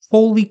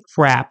holy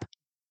crap.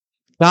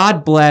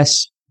 God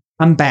bless.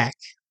 I'm back.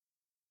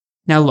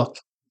 Now look,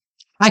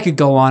 I could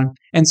go on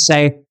and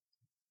say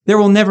there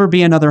will never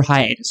be another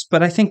hiatus,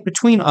 but I think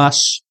between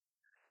us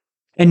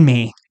and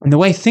me and the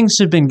way things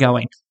have been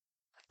going,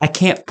 I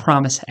can't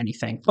promise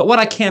anything. But what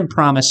I can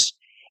promise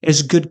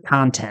is good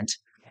content.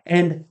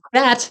 And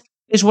that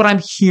is what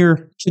I'm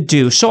here to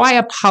do. So I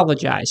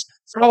apologize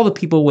for all the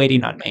people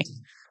waiting on me.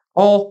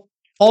 All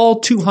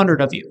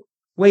 200 of you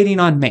waiting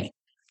on me.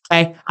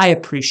 Okay? I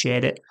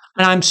appreciate it.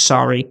 And I'm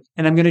sorry.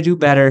 And I'm going to do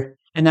better.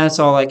 And that's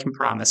all I can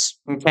promise.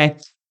 Okay?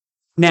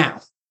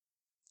 Now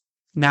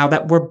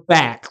that we're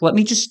back, we'll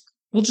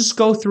just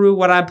go through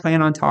what I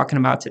plan on talking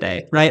about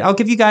today, right? I'll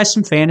give you guys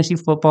some fantasy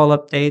football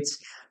updates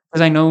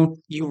because I know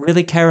you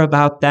really care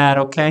about that,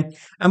 okay?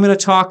 We're going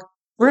to talk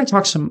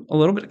a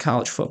little bit of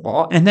college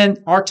football, and then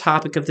our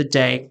topic of the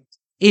day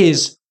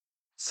is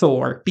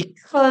Thor,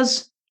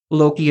 because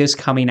Loki is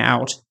coming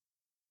out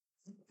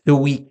the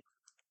week,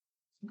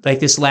 like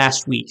this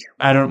last week.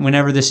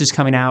 Whenever this is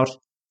coming out,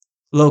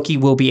 Loki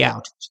will be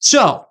out.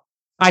 So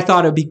I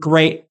thought it'd be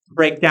great to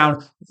break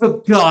down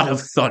the God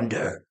of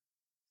Thunder,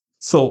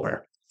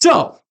 Thor.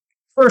 So,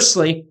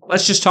 firstly,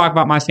 let's just talk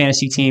about my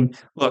fantasy team.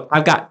 Look,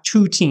 I've got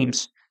two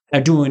teams that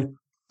are doing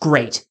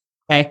great,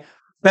 okay?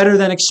 Better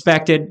than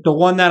expected. The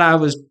one that I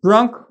was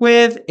drunk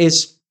with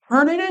is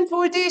turning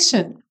into a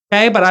decent,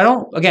 okay? But I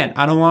don't want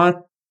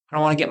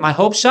to get my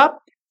hopes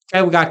up.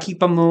 Okay, we got to keep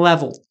them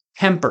leveled,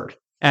 tempered,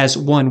 as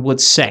one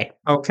would say,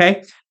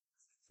 okay?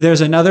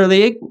 There's another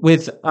league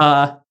with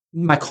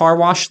my car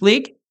wash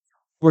league.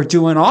 We're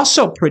doing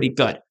also pretty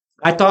good.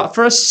 I thought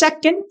for a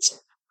second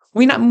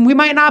we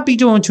might not be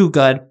doing too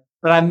good,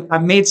 but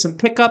I've made some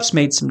pickups,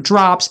 made some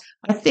drops.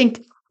 I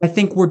think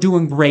we're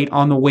doing great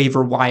on the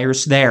waiver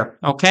wires there,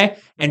 okay?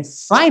 And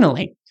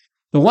finally,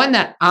 the one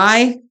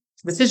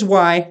this is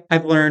why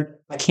I've learned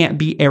I can't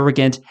be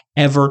arrogant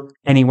ever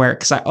anywhere,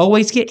 because I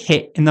always get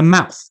hit in the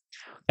mouth,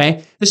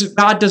 okay?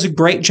 God does a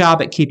great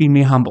job at keeping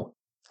me humble,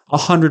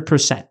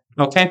 100%,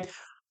 okay?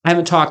 I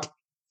haven't talked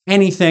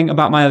anything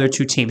about my other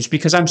two teams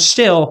because I'm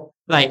still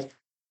like,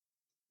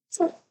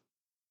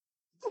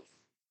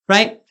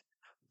 right?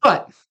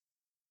 But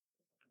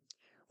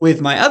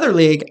with my other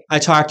league, I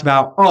talked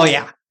about, oh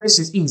yeah, this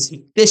is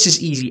easy. This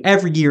is easy.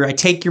 Every year I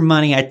take your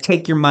money.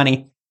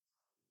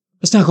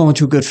 It's not going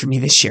too good for me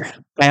this year.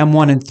 I am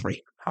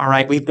 1-3. All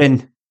right.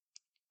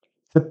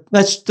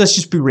 Let's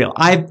just be real.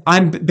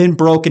 I've been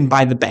broken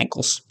by the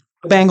Bengals.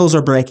 The Bengals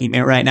are breaking me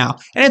right now.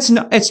 And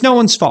it's no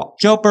one's fault.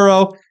 Joe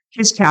Burrow,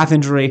 his calf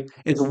injury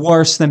is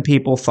worse than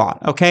people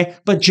thought. Okay.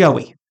 But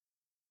Joey,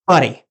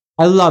 buddy,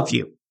 I love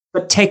you,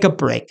 but take a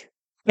break.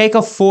 Take a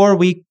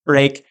 4-week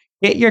break.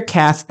 Get your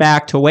calf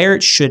back to where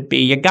it should be.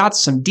 You got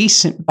some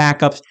decent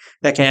backups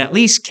that can at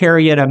least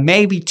carry you to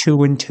maybe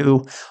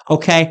 2-2,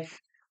 okay?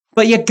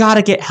 But you got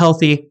to get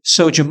healthy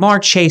so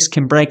Jamar Chase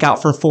can break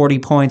out for 40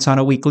 points on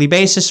a weekly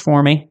basis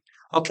for me,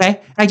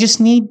 okay? I just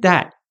need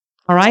that,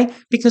 all right?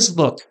 Because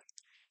look,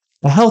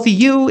 a healthy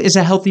you is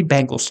a healthy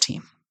Bengals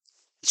team.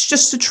 It's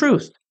just the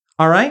truth,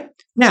 all right?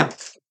 Now,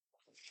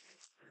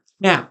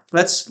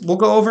 we'll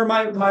go over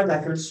my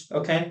records,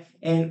 okay?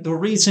 And the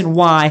reason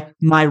why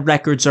my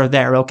records are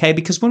there, okay?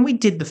 Because when we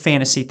did the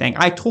fantasy thing,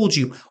 I told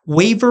you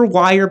waiver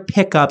wire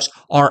pickups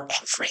are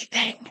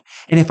everything.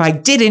 And if I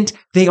didn't,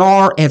 they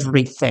are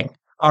everything,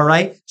 all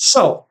right?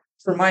 So,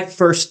 for my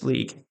first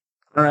league,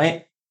 all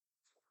right?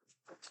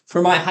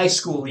 For my high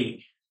school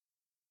league,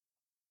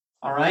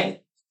 all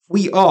right?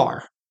 We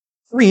are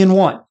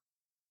 3-1.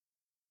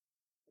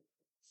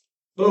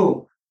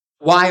 Boom.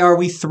 Why are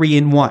we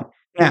 3-1?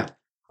 Now,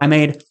 I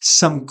made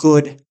some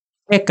good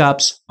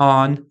pickups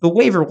on the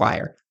waiver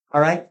wire.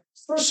 All right.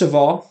 First of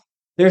all,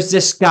 there's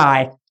this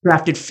guy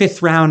drafted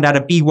 5th round out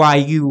of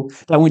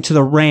BYU that went to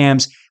the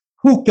Rams,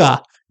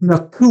 Puka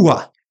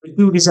Nakua. The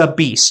dude is a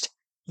beast.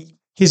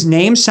 His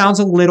name sounds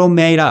a little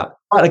made up.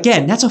 But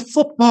again, that's a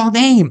football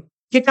name.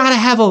 You got to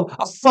have a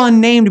fun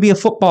name to be a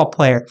football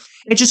player.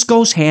 It just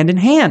goes hand in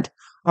hand.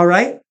 All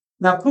right.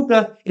 Now,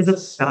 Puka is a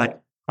stud.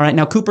 All right,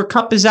 now Cooper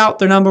Kupp is out,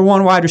 their number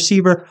 1 wide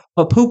receiver,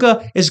 but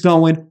Puka is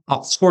going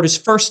up. Scored his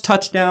first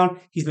touchdown.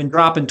 He's been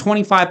dropping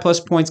 25-plus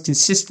points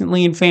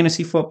consistently in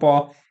fantasy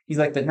football. He's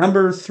like the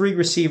number 3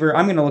 receiver.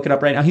 I'm going to look it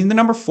up right now. He's the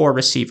number 4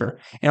 receiver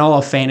in all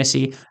of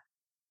fantasy.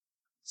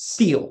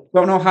 Steal.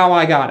 Don't know how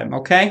I got him,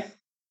 okay?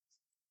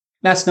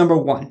 That's number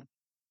 1.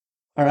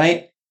 All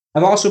right?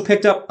 I've also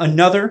picked up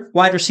another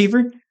wide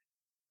receiver.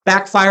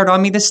 Backfired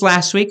on me this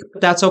last week,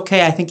 but that's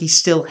okay. I think he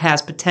still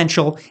has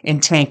potential in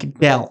Tank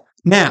Dell.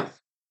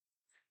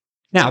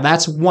 Now,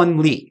 that's one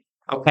league,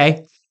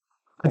 okay?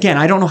 Again,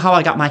 I don't know how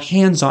I got my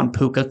hands on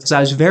Puka because I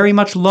was very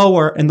much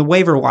lower in the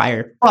waiver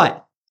wire,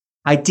 but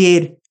I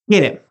did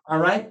get him, all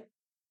right?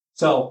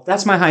 So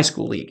that's my high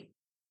school league.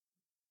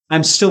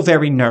 I'm still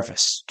very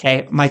nervous,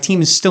 okay? My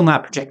team is still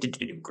not projected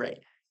to do great.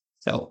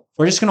 So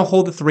we're just going to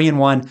hold the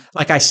 3-1.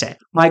 Like I said,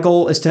 my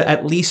goal is to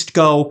at least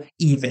go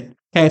even,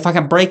 okay? If I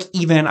can break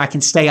even, I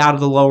can stay out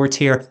of the lower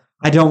tier.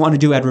 I don't want to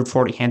do Edward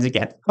 40 hands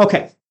again.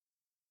 Okay.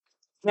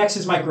 Next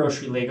is my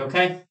grocery league,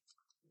 okay?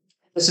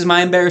 This is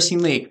my embarrassing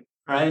league.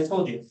 All right, I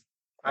told you.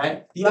 All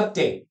right, the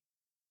update.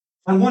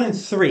 I'm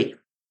 1-3.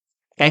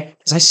 Okay,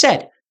 as I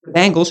said, the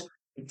Bengals,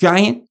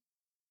 giant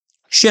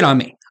shit on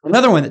me.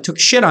 Another one that took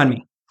shit on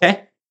me.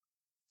 Okay,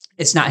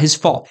 it's not his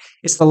fault.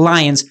 It's the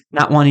Lions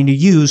not wanting to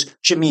use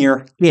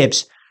Jahmyr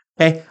Gibbs.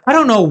 Okay, I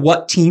don't know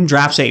what team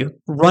drafts a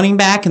running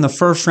back in the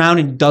first round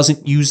and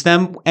doesn't use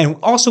them, and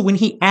also when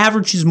he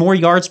averages more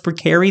yards per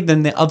carry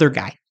than the other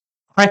guy.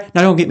 All right,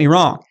 now don't get me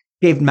wrong.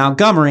 David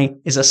Montgomery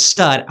is a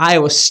stud,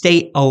 Iowa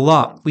State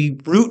alum. We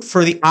root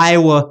for the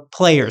Iowa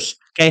players.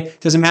 Okay,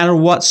 doesn't matter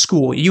what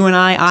school. You and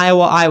I,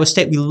 Iowa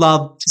State, we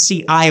love to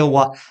see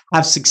Iowa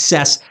have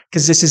success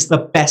because this is the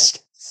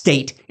best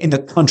state in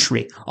the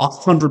country.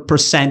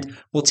 100%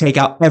 will take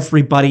out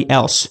everybody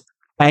else.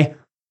 Okay,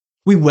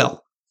 we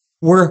will.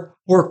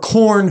 We're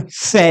corn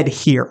fed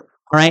here.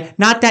 All right,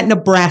 not that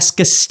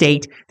Nebraska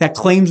state that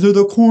claims they're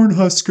the corn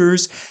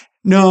huskers.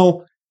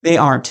 No, they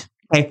aren't.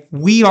 Okay,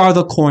 we are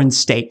the corn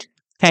state.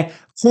 Okay,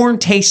 corn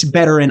tastes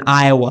better in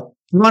Iowa.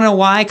 You want to know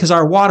why? Because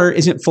our water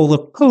isn't full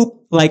of poop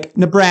like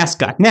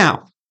Nebraska.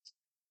 Now,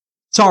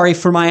 sorry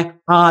for my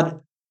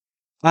odd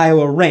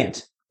Iowa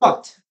rant,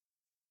 but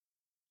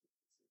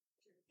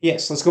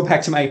yes, let's go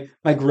back to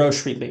my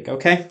grocery league,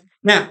 okay?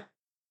 Now,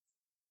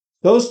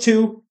 those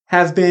two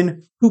have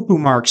been poo-poo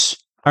marks,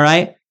 all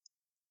right?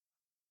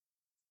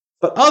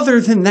 But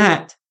other than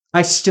that,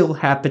 I still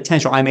have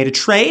potential. I made a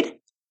trade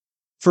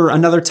for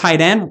another tight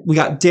end. We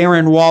got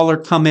Darren Waller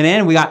coming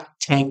in. We got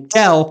Tank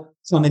Dell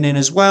coming in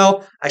as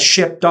well. I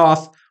shipped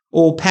off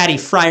old Patty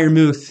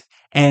Fryermuth,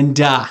 and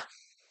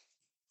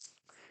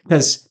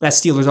because that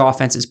Steelers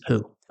offense is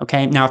poo.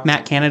 Okay, now if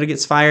Matt Canada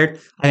gets fired,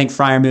 I think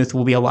Fryermuth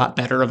will be a lot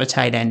better of a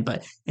tight end.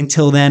 But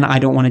until then, I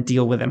don't want to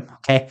deal with him.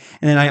 Okay,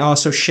 and then I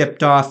also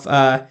shipped off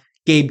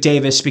Gabe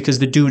Davis because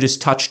the dude is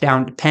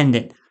touchdown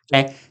dependent.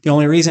 Okay, the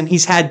only reason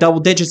he's had double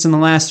digits in the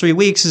last 3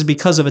 weeks is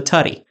because of a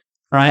tutty.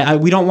 All right,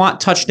 we don't want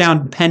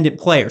touchdown dependent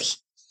players.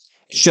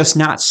 It's just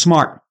not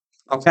smart.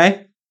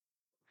 Okay,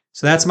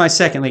 so that's my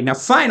second league. Now,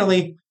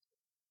 finally,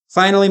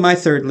 my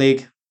third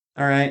league.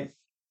 All right,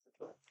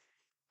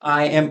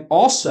 I am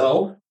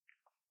also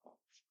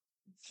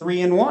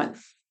 3-1.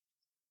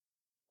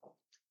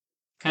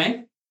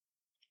 Okay,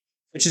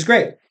 which is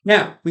great.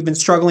 Now, we've been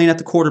struggling at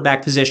the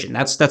quarterback position.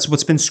 That's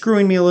what's been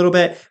screwing me a little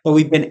bit, but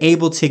we've been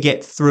able to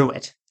get through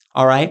it.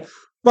 All right,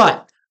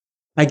 but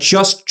I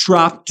just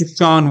dropped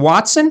Deshaun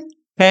Watson.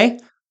 Okay,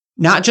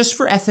 not just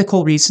for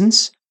ethical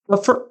reasons,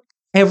 but for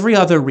every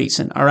other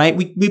reason. All right,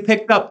 we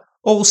picked up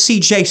old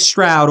C.J.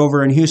 Stroud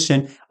over in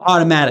Houston.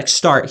 Automatic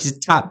start. He's a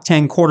top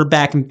 10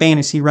 quarterback in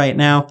fantasy right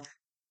now.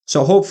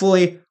 So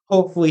hopefully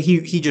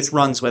he just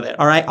runs with it.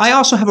 All right. I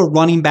also have a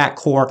running back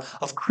core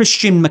of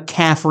Christian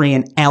McCaffrey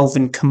and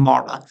Alvin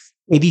Kamara.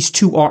 Hey, these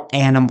two are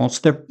animals.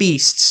 They're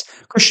beasts.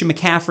 Christian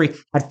McCaffrey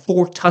had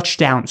 4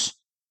 touchdowns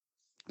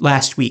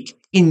last week.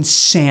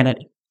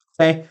 Insanity.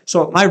 Okay.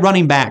 So my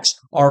running backs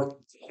are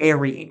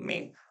carrying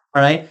me.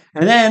 All right.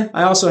 And then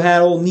I also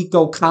had old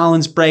Nico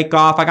Collins break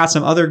off. I got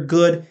some other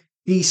good,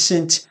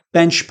 decent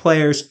bench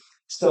players.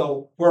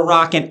 So we're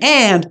rocking.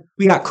 And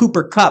we got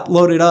Cooper Kupp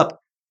loaded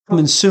up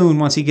coming soon.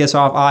 Once he gets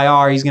off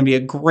IR, he's going to be a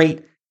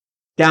great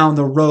down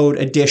the road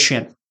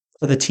addition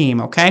for the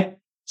team. Okay.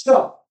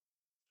 So,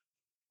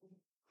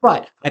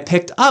 but I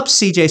picked up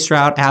CJ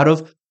Stroud out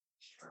of.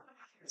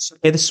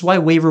 Okay, this is why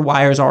waiver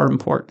wires are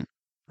important.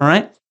 All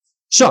right.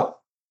 So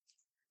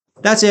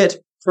that's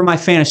it for my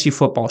fantasy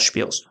football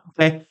spiels.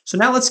 Okay. So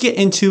now let's get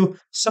into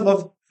some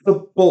of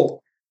the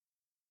bulk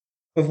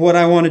of what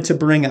I wanted to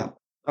bring up.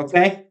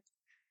 Okay.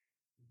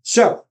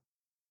 So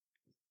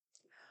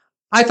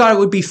I thought it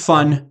would be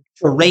fun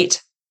to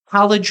rate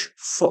college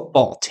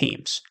football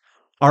teams.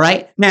 All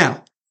right.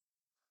 Now,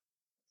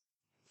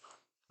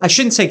 I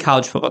shouldn't say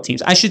college football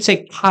teams. I should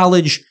say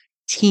college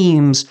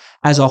teams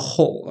as a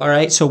whole. All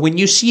right. So when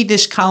you see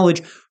this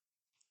college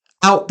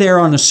out there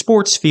on the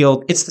sports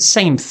field, it's the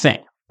same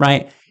thing,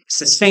 right? It's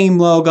the same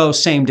logo,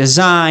 same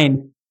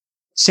design,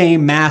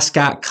 same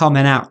mascot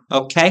coming out.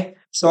 Okay.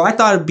 So I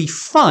thought it'd be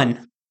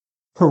fun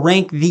to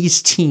rank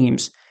these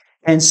teams.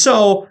 And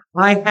so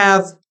I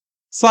have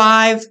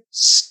 5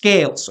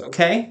 scales.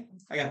 Okay.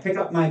 I got to pick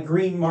up my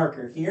green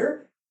marker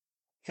here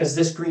because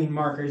this green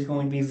marker is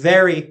going to be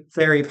very,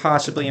 very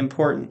possibly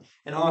important.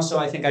 And also,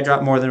 I think I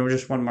dropped more than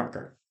just one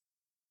marker.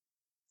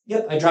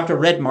 Yep, I dropped a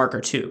red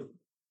marker too.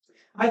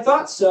 I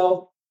thought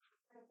so.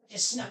 It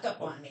snuck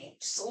up on me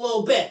just a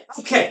little bit.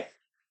 Okay,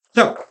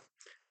 so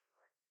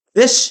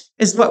this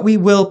is what we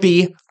will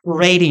be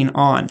grading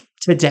on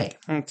today.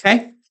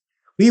 Okay,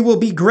 we will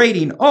be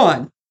grading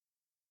on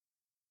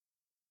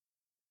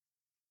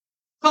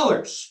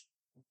colors.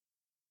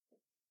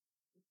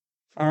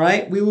 All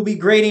right, we will be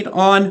grading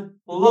on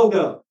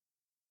logo.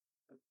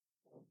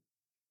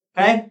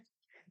 Okay,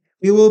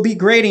 we will be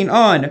grading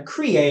on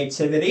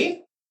creativity.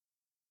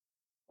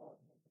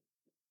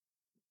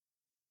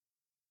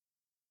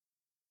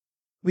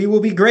 We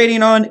will be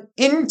grading on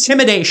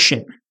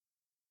intimidation.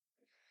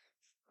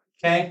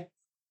 Okay,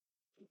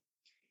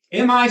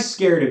 am I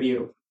scared of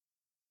you?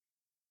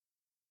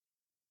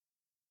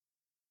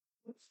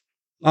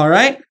 All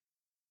right.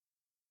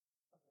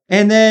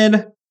 And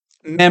then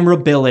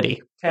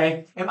memorability.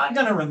 Okay. Am I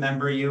going to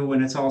remember you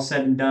when it's all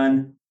said and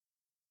done?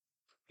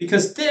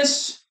 Because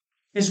this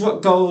is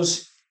what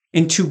goes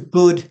into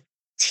good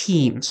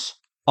teams.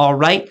 All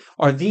right.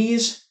 Are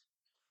these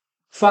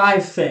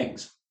 5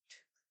 things?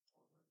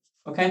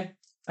 Okay.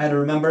 I had to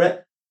remember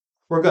it.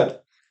 We're good.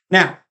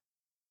 Now,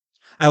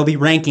 I will be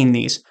ranking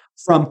these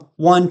from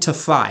 1 to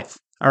 5.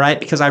 All right.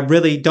 Because I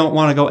really don't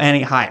want to go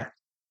any higher.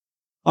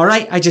 All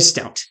right. I just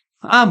don't.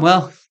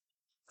 Well,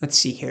 let's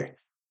see here.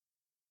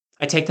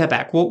 I take that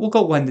back. We'll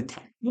go 1 to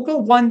 10. We'll go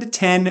 1 to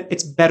 10.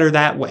 It's better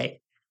that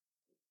way.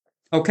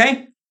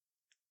 Okay?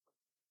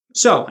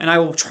 So, and I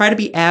will try to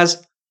be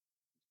as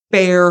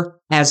fair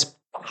as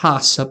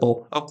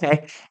possible.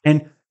 Okay?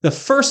 And the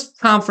first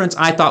conference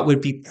I thought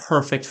would be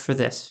perfect for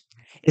this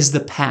is the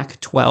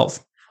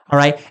Pac-12. All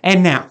right?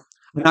 And now,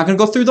 I'm not going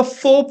to go through the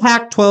full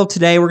Pac-12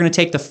 today. We're going to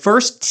take the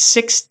first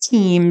 6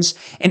 teams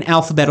in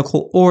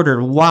alphabetical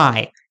order.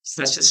 Why?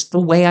 That's just the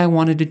way I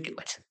wanted to do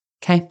it.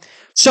 Okay?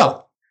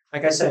 So,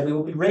 like I said, we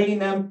will be rating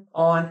them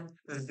on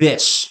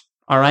this.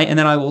 All right? And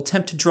then I will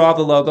attempt to draw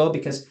the logo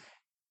because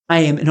I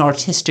am an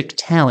artistic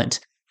talent.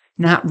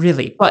 Not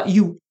really. But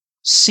you've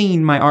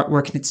seen my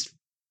artwork and it's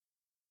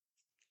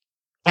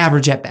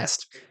average at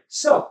best.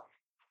 So,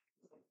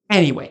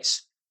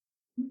 anyways.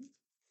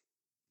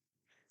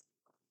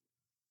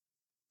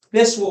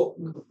 This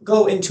will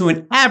go into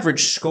an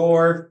average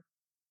score.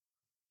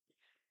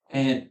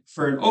 And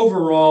for an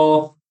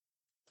overall,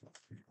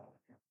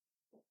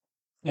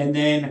 and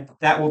then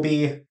that will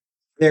be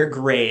their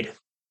grade.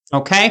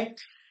 Okay?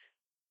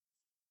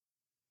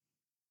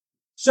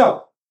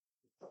 So,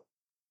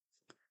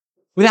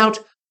 without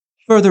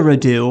further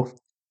ado,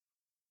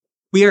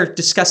 we are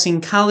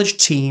discussing college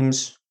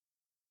teams.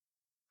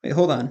 Wait,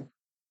 hold on.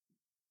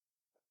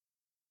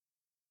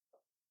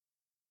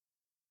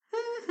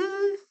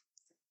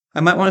 I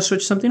might want to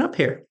switch something up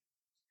here.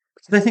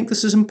 Because I think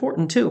this is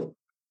important too.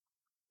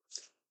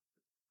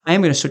 I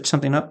am going to switch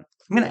something up.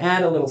 I'm going to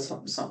add a little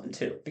something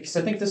too. Because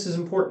I think this is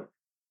important.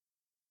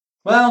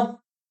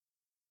 Well.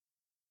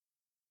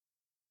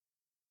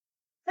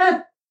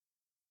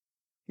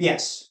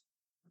 Yes.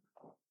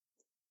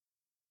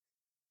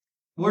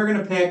 We're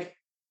going to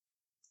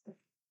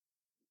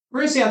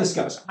see how this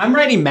goes. I'm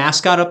writing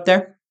mascot up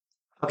there.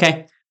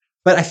 Okay.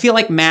 But I feel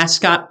like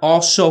mascot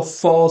also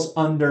falls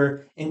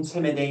under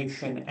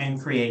intimidation and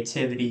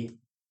creativity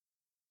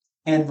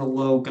and the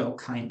logo,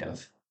 kind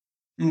of.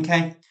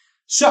 Okay?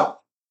 So,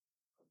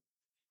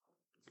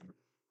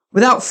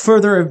 without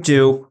further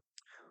ado,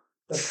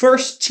 the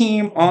first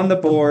team on the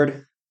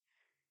board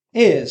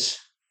is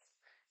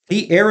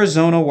the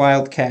Arizona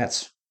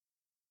Wildcats.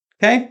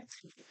 Okay?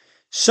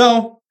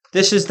 So,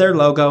 this is their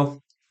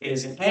logo. It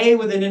is an A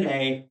within an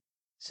A.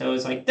 So,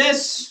 it's like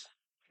this.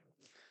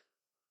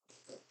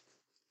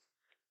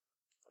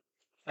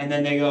 And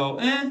then they go,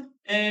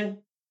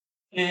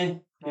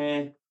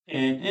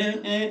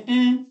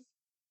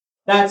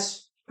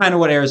 That's kind of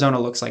what Arizona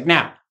looks like.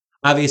 Now,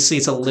 obviously,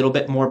 it's a little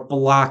bit more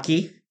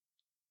blocky,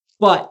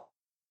 but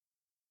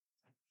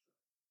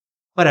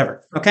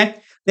whatever,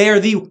 okay? They are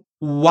the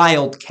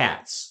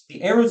Wildcats,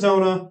 the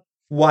Arizona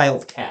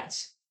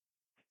Wildcats.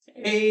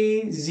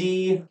 AZ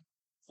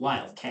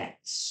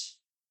Wildcats.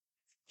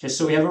 Just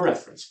so we have a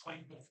reference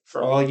point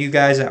for all you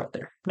guys out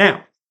there.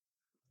 Now,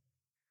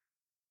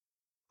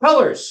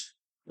 colors.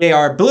 They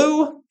are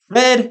blue,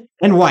 red,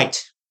 and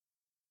white.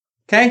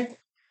 Okay?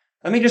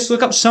 Let me just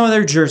look up some of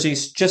their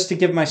jerseys just to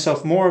give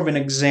myself more of an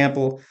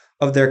example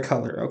of their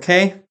color,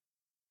 okay?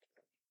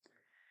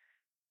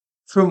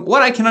 From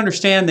what I can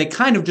understand, they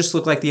kind of just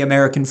look like the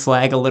American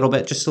flag a little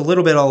bit, just a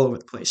little bit all over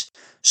the place.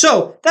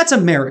 So, that's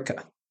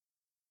America.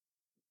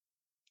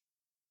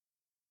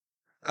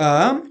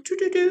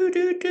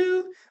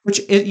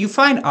 Which you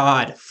find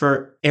odd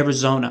for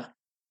Arizona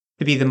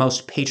to be the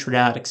most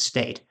patriotic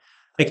state.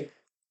 Like,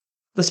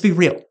 let's be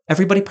real.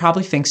 Everybody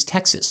probably thinks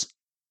Texas.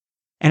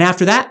 And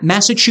after that,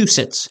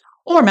 Massachusetts.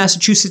 Or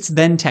Massachusetts,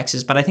 then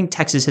Texas. But I think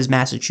Texas has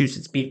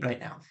Massachusetts beat right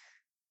now.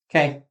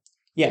 Okay?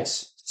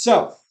 Yes.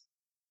 So.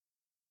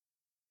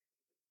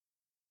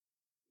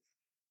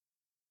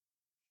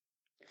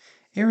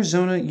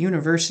 Arizona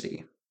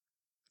University.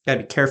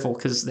 Gotta be careful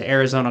because the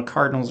Arizona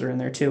Cardinals are in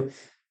there too.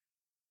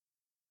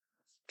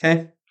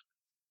 Okay?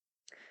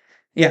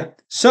 Yeah.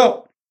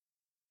 So.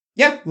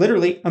 Yeah,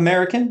 literally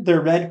American.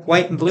 They're red,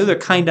 white, and blue. They're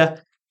kind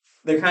of,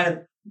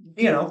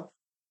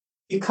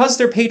 because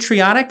they're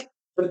patriotic,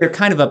 but they're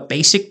kind of a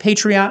basic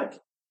patriotic.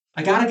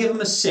 I gotta give them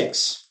a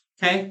 6.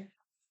 Okay?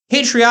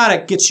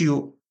 Patriotic gets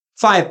you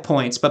 5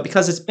 points, but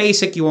because it's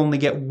basic, you only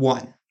get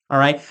 1. All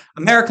right?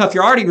 America, if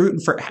you're already rooting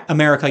for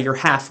America, you're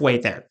halfway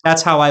there.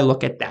 That's how I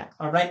look at that.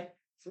 All right?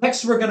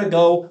 Next, we're gonna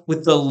go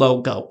with the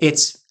logo.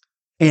 It's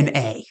an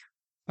A.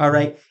 All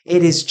right?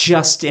 It is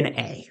just an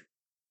A.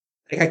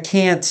 Like I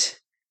can't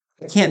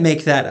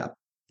make that up.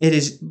 It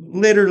is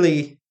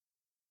literally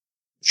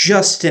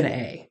just an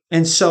A.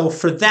 And so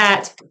for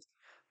that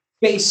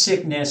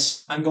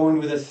basicness, I'm going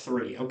with a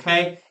 3,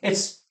 okay?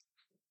 It's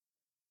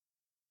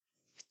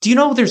Do you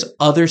know there's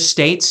other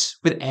states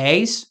with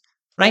A's,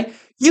 right?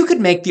 You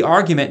could make the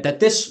argument that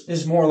this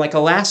is more like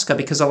Alaska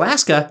because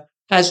Alaska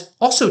has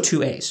also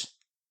 2 A's.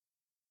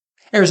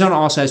 Arizona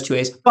also has 2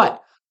 A's,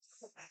 but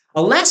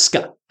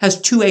Alaska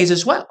has 2 A's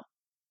as well.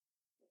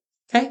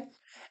 Okay?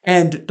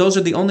 And those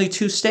are the only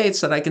 2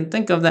 states that I can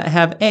think of that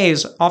have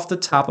A's off the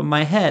top of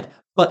my head,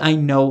 but I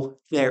know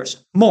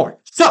there's more.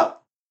 So,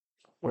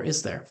 where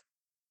is there?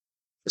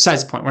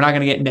 Besides the point, we're not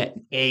going to get into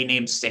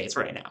A-named states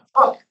right now.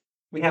 Oh,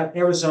 we have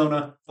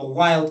Arizona, the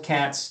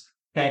Wildcats,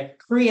 okay?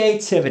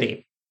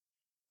 Creativity.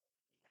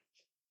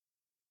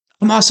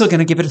 I'm also going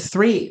to give it a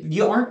 3.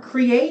 You aren't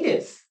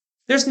creative.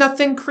 There's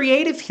nothing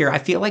creative here. I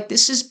feel like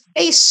this is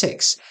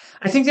basics.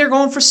 I think they're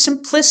going for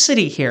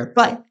simplicity here,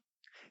 but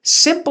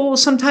simple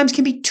sometimes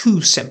can be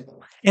too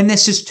simple, and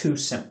this is too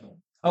simple,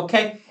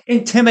 okay?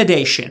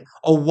 Intimidation,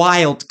 a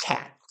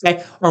wildcat,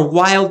 okay? Are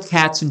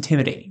wildcats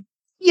intimidating?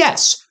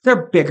 Yes,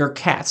 they're bigger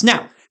cats.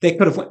 Now, they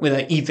could have went with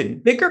an even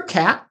bigger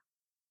cat,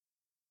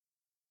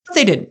 but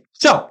they didn't.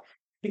 So,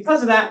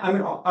 because of that,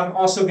 I'm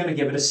also going to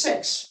give it a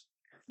 6.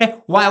 Okay?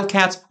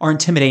 Wildcats are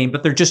intimidating,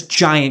 but they're just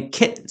giant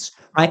kittens,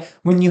 right?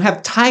 When you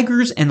have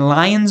tigers and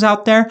lions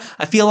out there,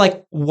 I feel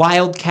like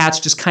wildcats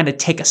just kind of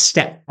take a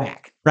step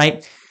back,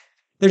 right?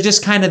 They're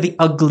just kind of the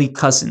ugly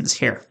cousins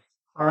here,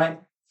 all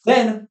right?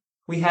 Then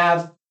we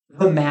have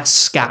the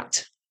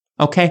mascot,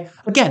 okay?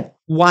 Again,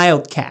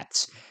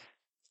 wildcats.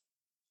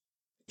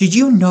 Did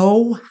you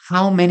know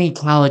how many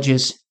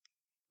colleges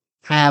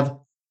have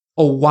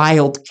a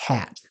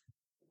wildcat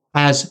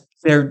as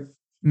their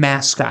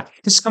mascot?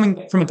 This is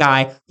coming from a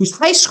guy whose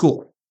high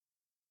school,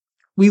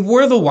 we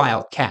were the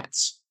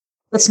Wildcats.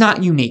 That's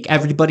not unique.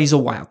 Everybody's a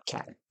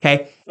wildcat,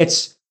 okay?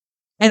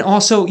 And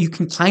also you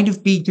can kind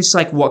of be just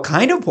like, what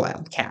kind of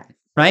wildcat,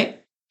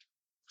 right?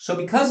 So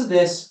because of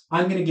this,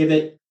 I'm going to give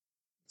it,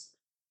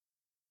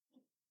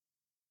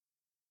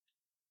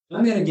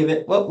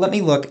 well, let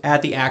me look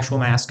at the actual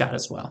mascot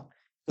as well,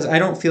 because I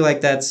don't feel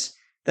like that's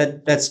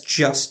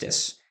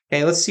justice.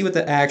 Okay, let's see what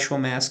the actual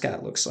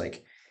mascot looks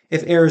like.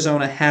 If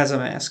Arizona has a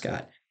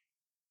mascot.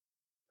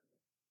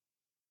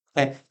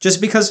 Okay,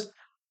 just because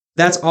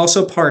that's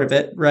also part of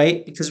it,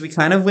 right? Because we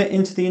kind of went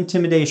into the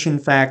intimidation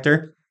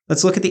factor.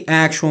 Let's look at the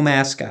actual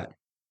mascot.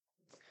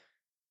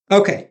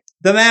 Okay,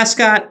 the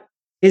mascot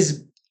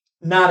is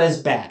not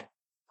as bad.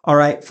 All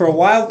right, for a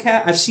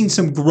wildcat, I've seen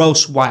some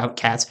gross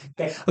wildcats.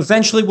 Okay.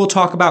 Eventually, we'll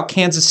talk about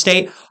Kansas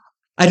State.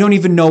 I don't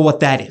even know what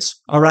that is.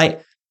 All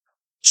right,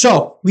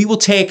 so we will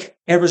take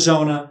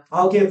Arizona.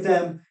 I'll give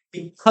them,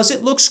 because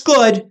it looks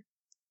good,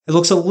 it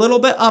looks a little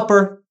bit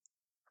upper.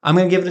 I'm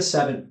going to give it a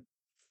 7.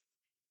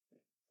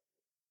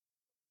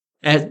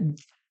 And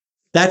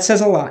that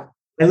says a lot.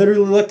 I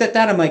literally looked at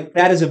that. I'm like,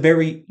 that is a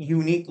very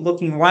unique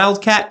looking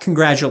wildcat.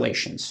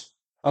 Congratulations.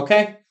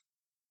 Okay?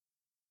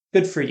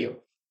 Good for you.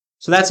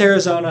 So that's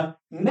Arizona.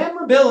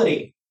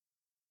 Memorability.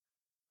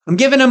 I'm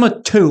giving them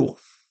a 2.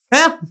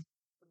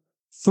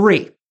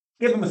 3.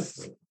 Give them a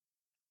 3.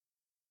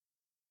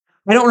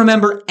 I don't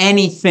remember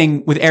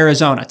anything with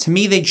Arizona. To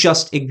me, they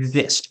just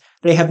exist.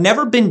 They have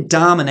never been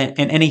dominant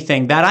in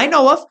anything that I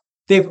know of.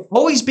 They've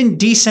always been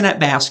decent at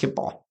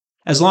basketball,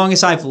 as long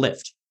as I've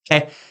lived.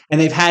 Okay.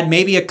 And they've had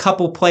maybe a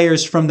couple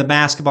players from the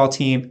basketball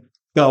team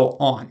go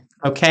on.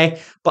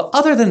 Okay. But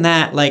other than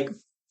that,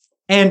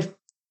 and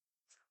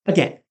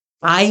again,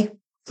 I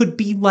could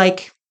be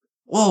like,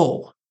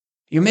 whoa,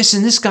 you're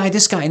missing this guy, and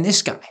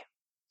this guy.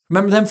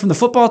 Remember them from the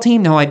football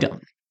team? No, I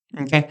don't.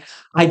 Okay.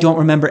 I don't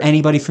remember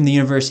anybody from the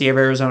University of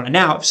Arizona.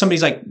 Now, if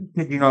somebody's like,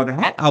 you know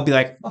that, I'll be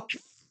like, okay.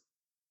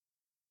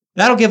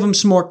 That'll give them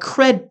some more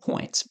cred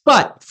points.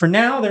 But for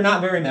now, they're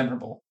not very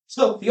memorable.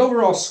 So the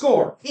overall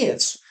score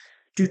is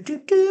we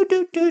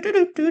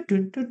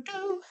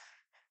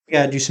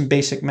gotta do some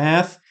basic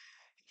math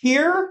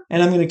here,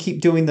 and I'm gonna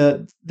keep doing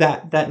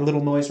that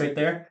little noise right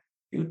there.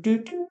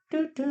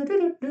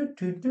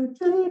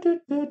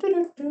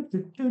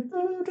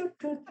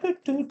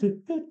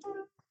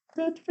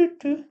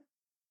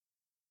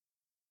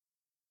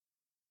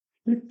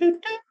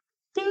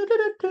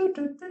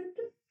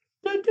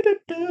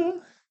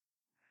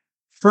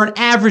 For an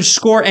average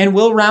score, and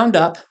we'll round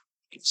up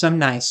some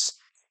nice.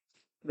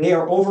 They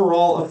are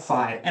overall a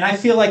 5. And I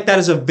feel like that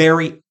is a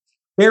very,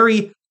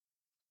 very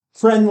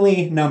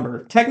friendly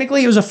number.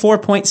 Technically, it was a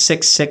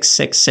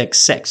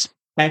 4.66666.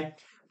 Okay.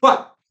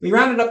 But we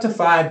rounded up to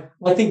 5.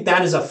 I think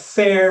that is a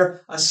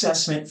fair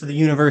assessment for the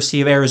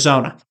University of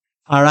Arizona.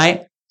 All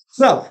right.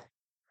 So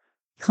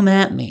come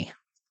at me.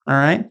 All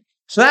right.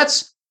 So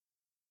that's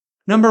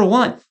number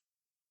 1.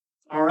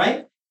 All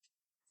right.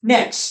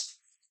 Next,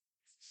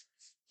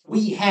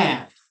 we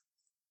have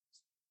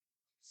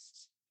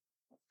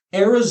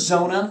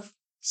Arizona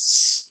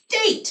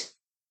State.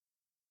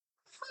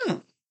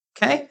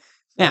 Okay.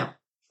 Now,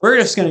 we're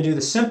just going to do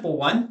the simple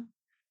one.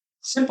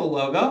 Simple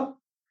logo,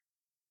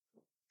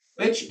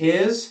 which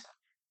is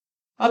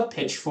a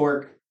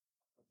pitchfork.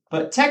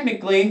 But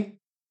technically,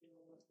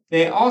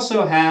 they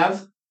also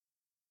have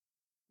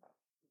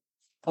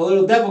a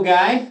little devil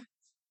guy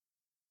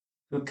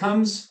who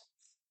comes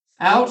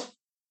out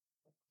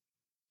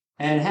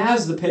and it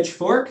has the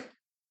pitchfork,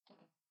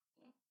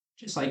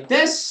 just like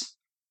this.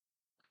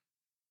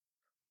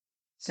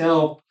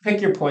 So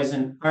pick your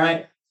poison, all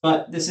right?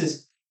 But this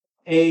is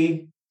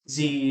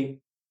AZ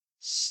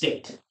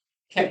State.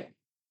 Okay.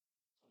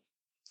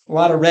 A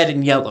lot of red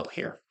and yellow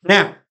here.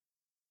 Now,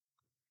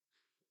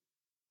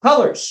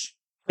 colors.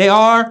 They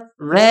are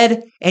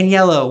red and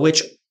yellow,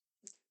 which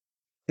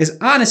is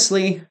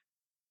honestly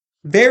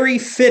very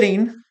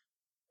fitting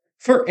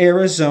for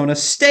Arizona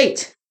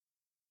State.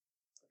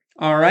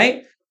 All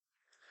right?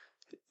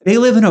 They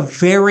live in a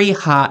very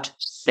hot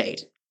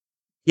state.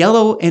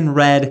 Yellow and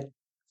red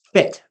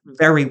fit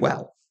very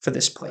well for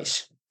this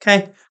place.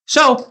 Okay?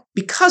 So,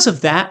 because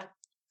of that,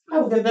 I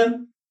will give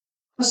them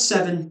a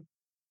 7.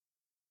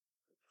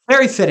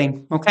 Very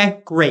fitting.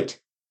 Okay? Great.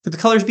 Could the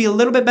colors be a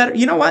little bit better?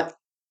 You know what?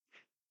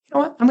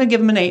 I'm going to give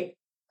them an 8.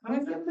 I'm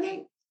going to give them an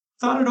 8.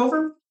 Thought it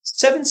over.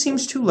 7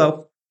 seems too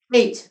low.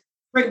 8.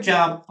 Great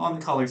job on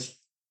the colors.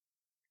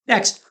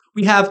 Next,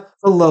 we have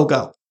the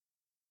logo.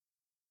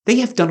 They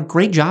have done a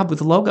great job with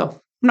the logo.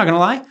 I'm not going to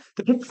lie.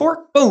 The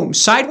pitchfork, boom,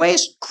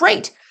 sideways,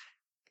 great.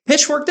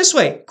 Pitchfork this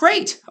way,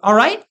 great. All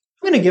right,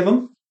 I'll give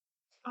them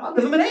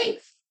an 8.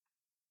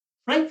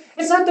 Right?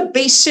 It's not the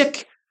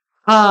basic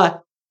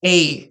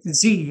A,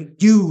 Z,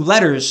 U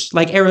letters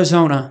like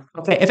Arizona.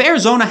 Okay, if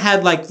Arizona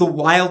had like the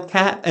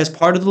Wildcat as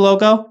part of the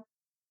logo,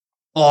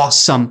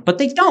 awesome, but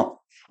they don't.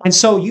 And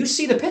so you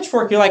see the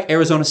pitchfork, you're like,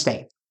 Arizona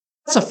State.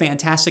 That's a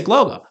fantastic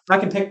logo. If I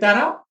can pick that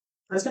out,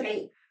 that's an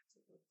 8.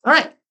 All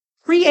right.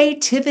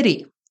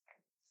 Creativity.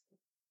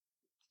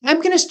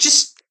 I'm going to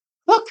just,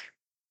 look,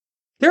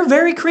 they're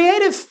very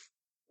creative.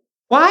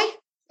 Why?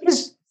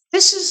 Because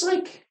this is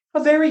like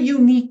a very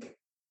unique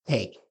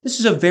take.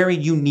 This is a very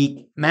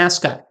unique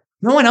mascot.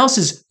 No one else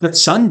is the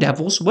Sun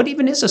Devils. What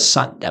even is a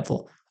Sun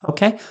Devil?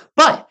 Okay.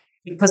 But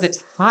because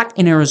it's hot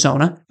in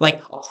Arizona,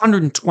 like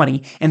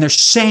 120, and there's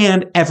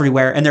sand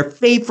everywhere, and their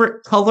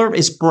favorite color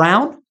is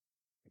brown,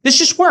 this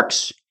just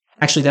works.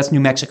 Actually, that's New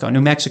Mexico.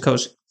 New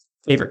Mexico's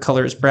favorite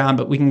color is brown,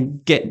 but we can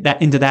get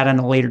into that on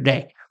a later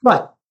day.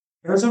 But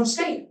Arizona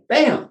State,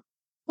 bam,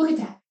 look at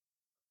that.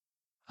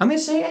 I'm going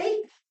to say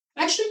 8.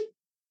 Actually,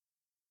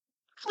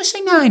 I'm going to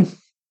say 9.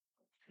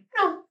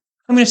 No,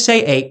 I'm going to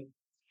say 8.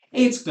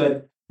 8's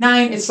good.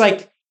 9, it's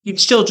like you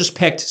still just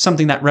picked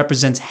something that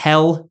represents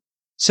hell.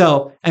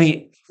 So, I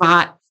mean,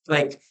 hot,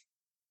 like,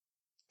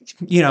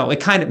 you know, it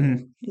kind of,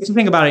 if you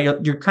think about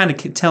it, you're kind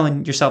of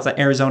telling yourself that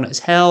Arizona is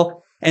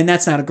hell, and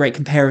that's not a great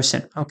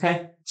comparison,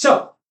 okay?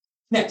 So,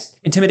 next,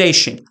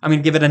 intimidation. I'm going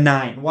to give it a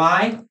 9.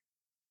 Why?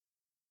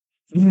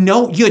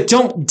 No, you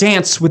don't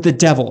dance with the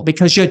devil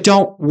because you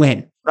don't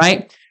win,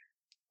 right?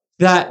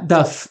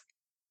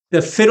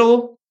 The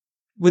fiddle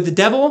with the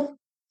devil,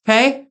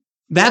 okay?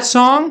 That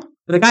song,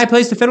 the guy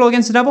plays the fiddle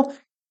against the devil.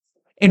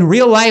 In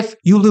real life,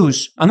 you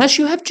lose unless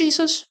you have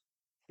Jesus.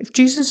 If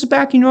Jesus is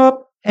backing you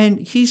up and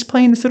he's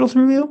playing the fiddle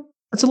through you,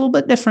 that's a little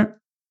bit different.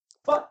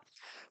 But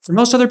for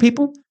most other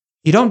people,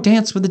 you don't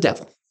dance with the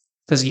devil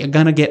because you're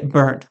going to get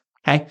burned,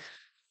 okay?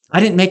 I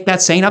didn't make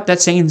that saying up.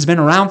 That saying's been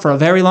around for a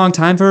very long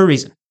time for a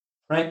reason,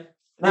 right?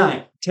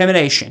 9,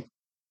 intimidation.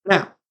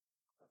 Now,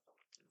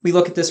 we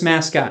look at this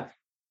mascot.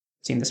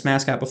 Seen this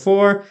mascot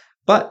before,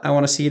 but I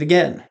want to see it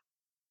again.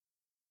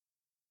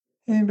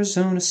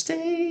 Arizona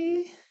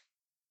State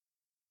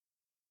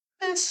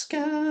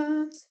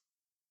mascot.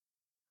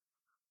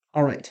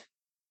 All right.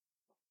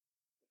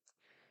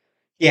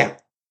 Yeah.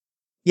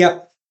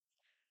 Yep.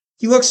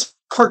 He looks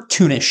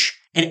cartoonish,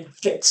 and it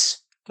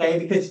fits, okay?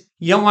 Because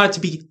you don't want it to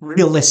be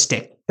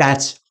realistic.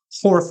 That's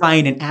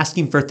horrifying and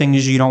asking for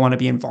things you don't want to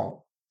be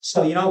involved.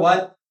 So you know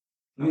what?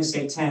 I'm going to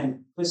say 10. I'm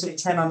going to say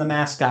 10 on the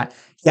mascot.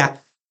 Yeah.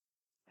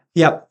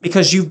 Yep.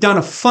 Because you've done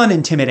a fun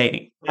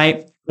intimidating,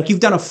 right? Like you've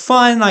done a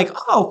fun, like,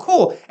 oh,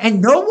 cool.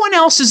 And no one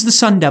else is the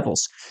Sun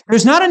Devils.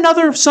 There's not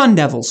another Sun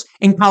Devils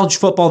in college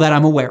football that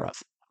I'm aware of.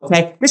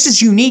 Okay. This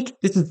is unique.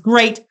 This is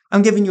great.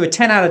 I'm giving you a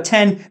 10 out of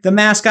 10. The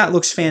mascot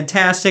looks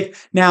fantastic.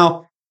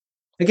 Now,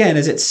 again,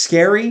 is it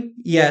scary?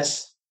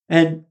 Yes.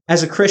 And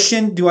as a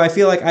Christian, do I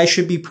feel like I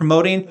should be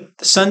promoting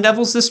the Sun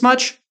Devils this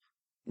much?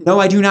 No,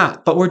 I do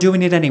not. But we're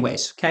doing it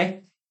anyways.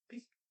 Okay.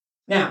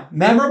 Now,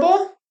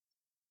 memorable.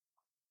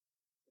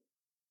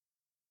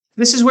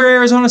 This is where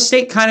Arizona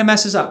State kind of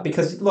messes up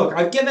because, look,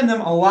 I've given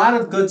them a lot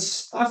of good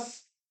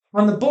stuff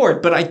on the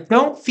board, but I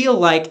don't feel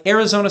like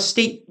Arizona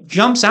State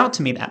jumps out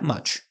to me that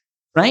much,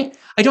 right?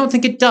 I don't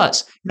think it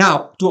does.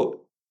 Now, do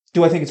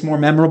I think it's more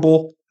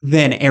memorable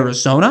than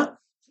Arizona?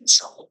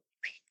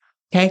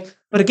 Okay,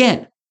 but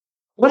again,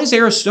 what has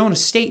Arizona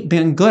State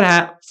been good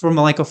at from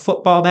like a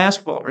football,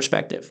 basketball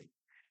perspective?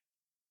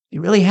 They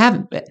really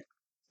haven't been,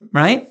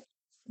 right?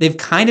 They've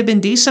kind of been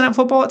decent at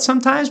football at some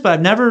times, but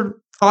I've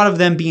never thought of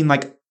them being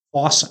like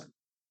awesome.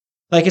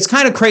 Like it's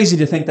kind of crazy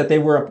to think that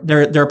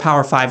they're a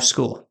Power 5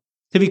 school.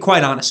 To be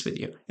quite honest with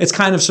you, it's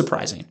kind of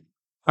surprising.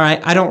 All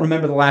right, I don't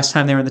remember the last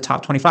time they were in the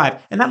top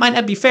 25, and that might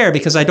not be fair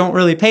because I don't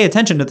really pay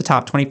attention to the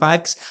top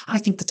 25 because I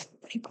think the top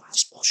 25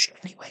 is bullshit,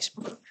 anyways.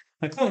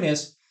 My point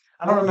is,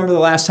 I don't remember the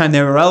last time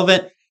they were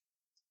relevant,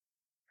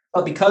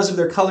 but because of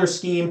their color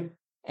scheme,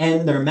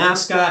 and their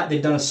mascot.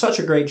 They've done such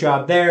a great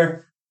job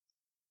there.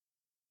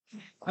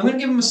 I'm going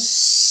to give them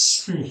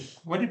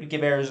what did we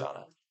give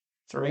Arizona?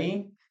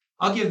 3?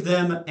 I'll give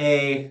them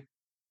a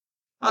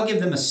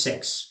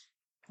 6.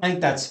 I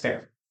think that's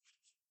fair.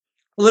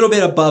 A little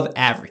bit above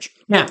average.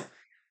 Now,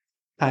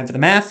 time for the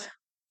math.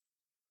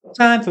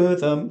 Time for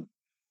them.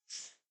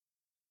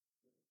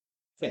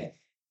 Okay.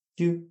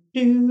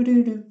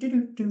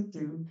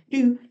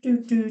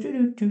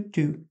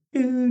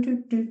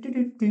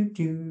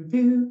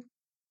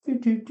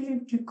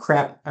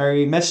 Crap, I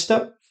already messed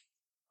up.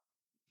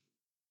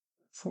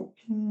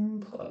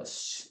 14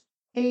 plus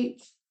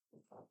 8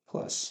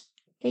 plus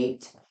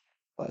 8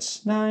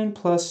 plus 9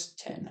 plus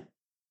 10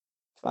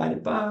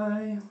 divided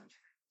by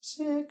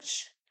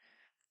 6.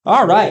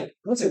 All right,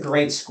 that's a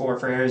great score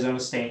for Arizona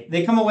State.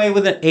 They come away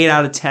with an 8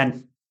 out of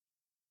 10.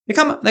 They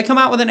come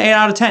out with an 8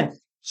 out of 10.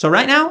 So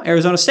right now,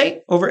 Arizona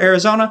State over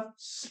Arizona.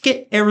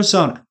 Get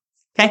Arizona.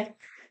 Okay?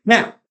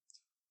 Now,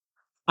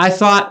 I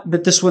thought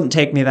that this wouldn't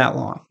take me that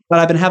long, but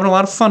I've been having a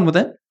lot of fun with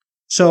it.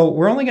 So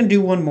we're only going to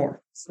do one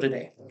more for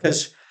today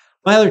because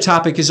my other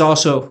topic is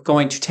also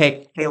going to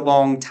take a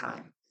long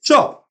time.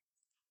 So,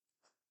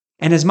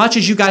 and as much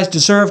as you guys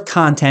deserve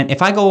content,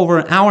 if I go over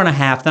an hour and a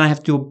half, then I have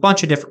to do a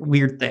bunch of different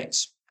weird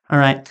things. All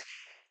right?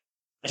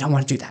 I don't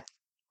want to do that.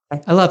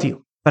 I love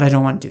you, but I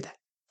don't want to do that.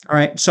 All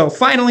right? So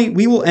finally,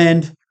 we will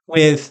end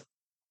with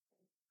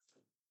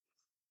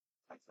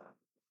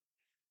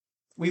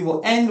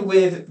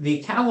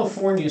the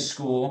California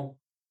school,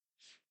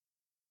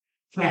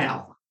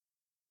 Cal.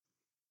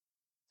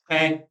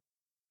 Okay?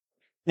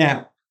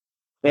 Now,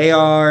 they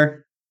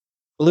are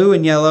blue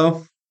and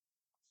yellow.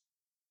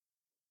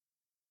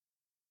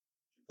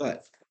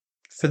 But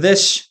for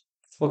this,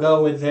 we'll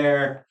go with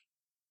their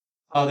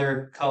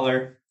other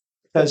color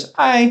because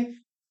I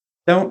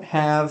don't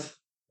have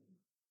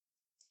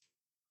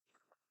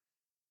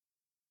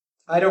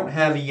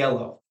a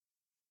yellow.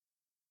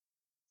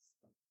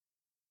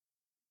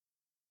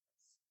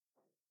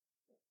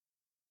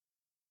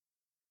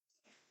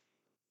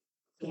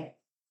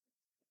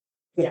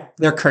 Yeah,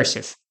 they're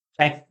cursive.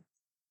 Okay.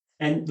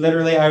 And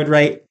literally I would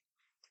write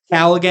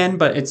Cal again,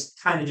 but it's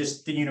kind of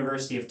just the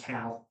University of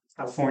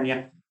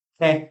California.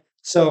 Okay.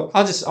 So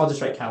I'll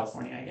just write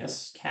California, I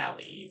guess.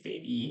 Cali,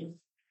 baby.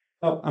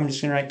 Oh, I'm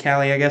just gonna write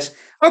Cali, I guess.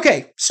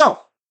 Okay, so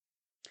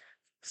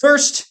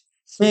first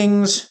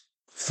things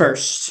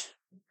first.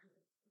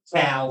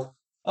 Cal.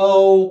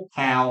 Oh,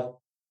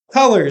 Cal.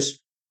 Colors.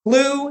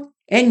 Blue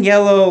and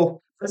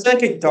yellow. It's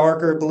like a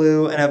darker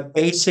blue and a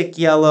basic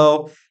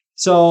yellow.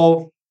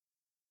 So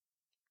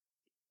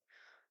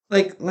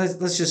like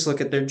let's just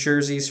look at their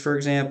jerseys, for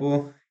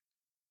example.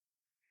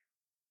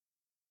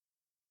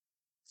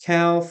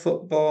 Cal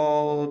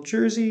football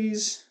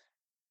jerseys.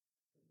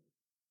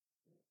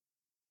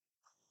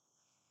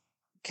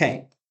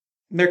 Okay.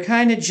 They're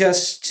kind of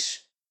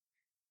just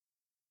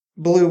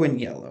blue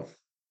and yellow.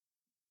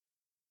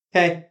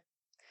 Okay.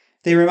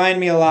 They remind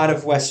me a lot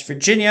of West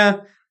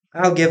Virginia.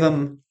 I'll give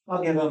them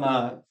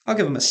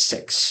a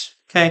 6.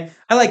 Okay.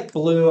 I like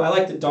blue. I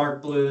like the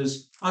dark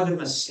blues. I'll give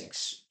them a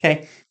 6.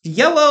 Okay.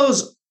 Yellow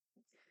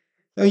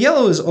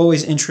is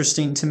always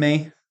interesting to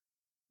me.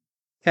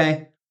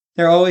 Okay.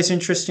 They're always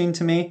interesting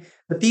to me,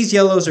 but these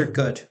yellows are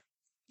good.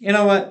 You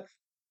know what?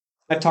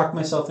 I talked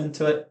myself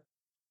into it.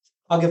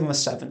 I'll give them a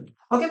 7.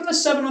 I'll give them a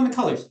 7 on the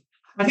colors.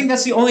 I think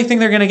that's the only thing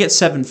they're going to get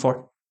 7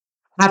 for.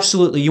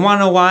 Absolutely. You want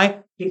to know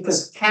why?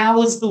 Because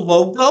Cal is the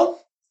logo.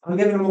 I'm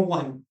giving them a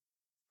 1.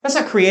 That's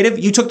not creative.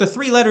 You took the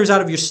 3 letters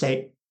out of your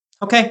state.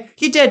 Okay?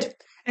 You did.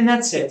 And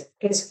that's it.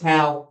 It's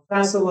Cal.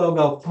 That's the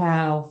logo.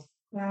 Cal.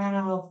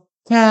 Cal.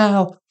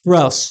 Cal.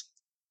 Gross.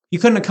 You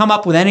couldn't have come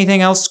up with anything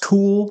else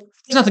cool?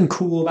 There's nothing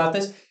cool about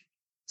this.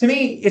 To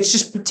me, it's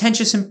just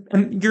pretentious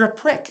and you're a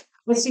prick.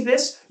 Let's see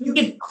this. You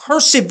get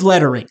cursive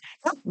lettering,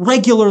 not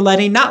regular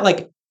lettering, not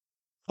like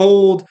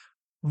bold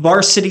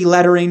varsity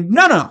lettering.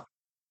 No.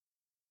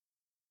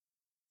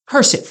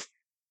 Cursive.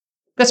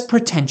 That's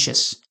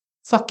pretentious.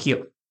 Fuck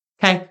you.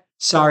 Okay?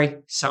 Sorry.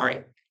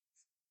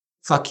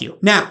 Fuck you.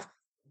 Now,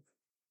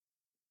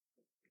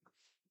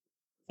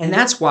 and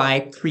that's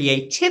why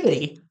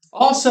creativity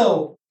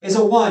also is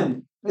a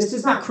 1. This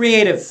is not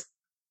creative.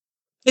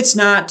 It's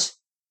not.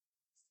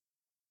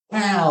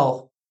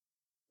 Cal.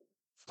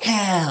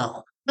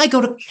 I go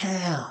to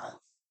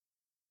Cal.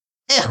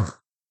 Ugh.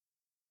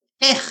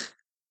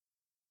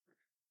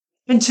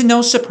 And to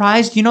no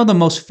surprise, you know the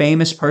most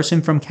famous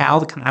person from Cal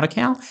to come out of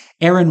Cal?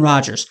 Aaron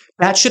Rodgers.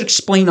 That should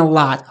explain a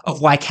lot of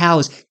why Cal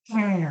is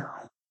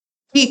Cal.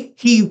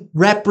 He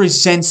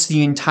represents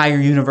the entire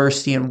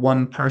university in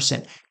one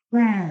person.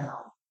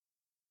 Cal.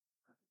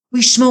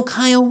 We smoke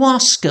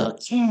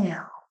ayahuasca.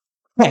 Cal.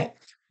 Okay,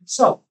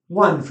 so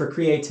 1 for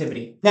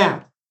creativity.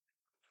 Now,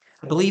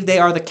 I believe they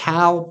are the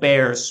Cal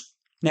Bears.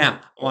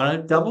 Now, I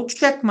want to double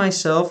check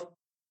myself.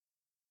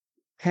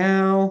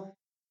 Cal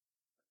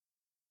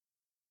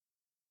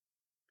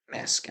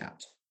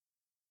mascot.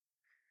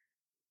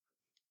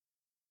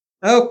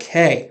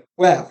 Okay,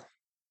 well,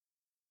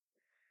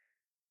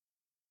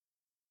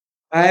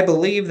 I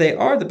believe they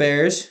are the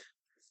Bears.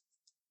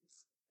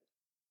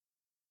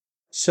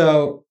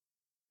 So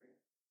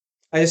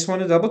I just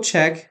want to double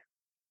check.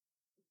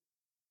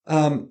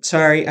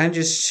 Sorry, I'm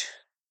just.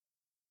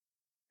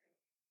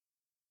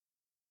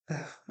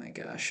 Oh my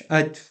gosh,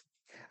 I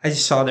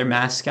just saw their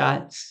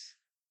mascot.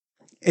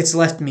 It's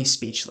left me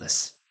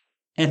speechless,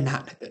 and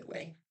not in a good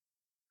way.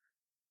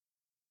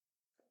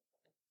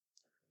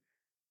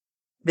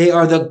 They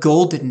are the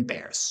golden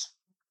bears.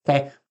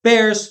 Okay,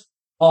 bears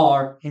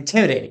are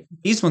intimidating.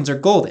 These ones are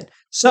golden.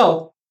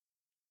 So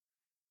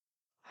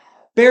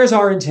bears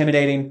are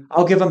intimidating.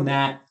 I'll give them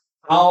that.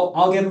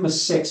 I'll give them a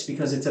 6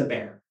 because it's a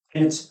bear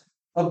and it's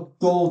a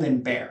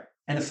golden bear.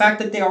 And the fact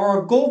that they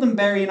are a golden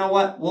bear, you know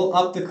what? We'll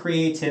up the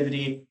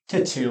creativity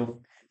to 2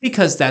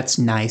 because that's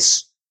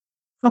nice.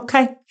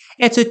 Okay,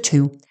 it's a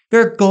 2.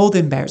 They're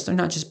golden bears. They're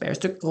not just bears.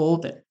 They're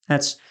golden.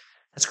 That's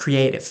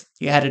creative.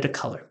 You added a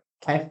color.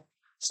 Okay.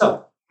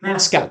 So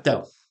mascot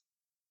though,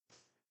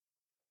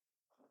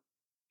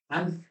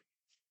 I'm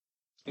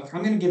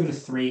I'm gonna give it a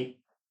 3.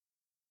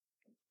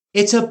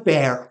 It's a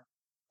bear.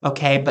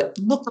 Okay, but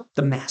look up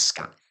the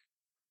mascot.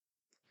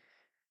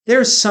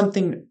 There's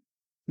something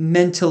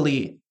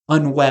mentally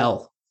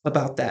unwell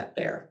about that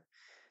bear.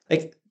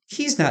 Like,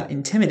 he's not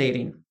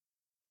intimidating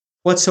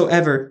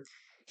whatsoever.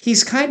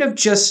 He's kind of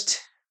just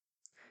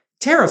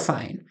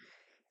terrifying.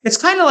 It's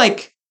kind of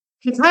like,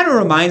 he kind of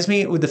reminds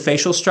me with the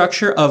facial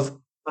structure of,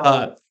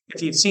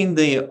 if you've seen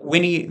the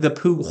Winnie the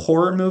Pooh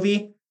horror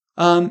movie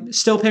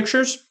still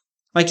pictures,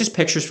 like just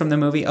pictures from the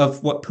movie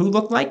of what Pooh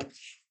looked like.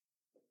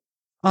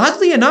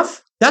 Oddly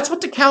enough, that's what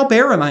the cow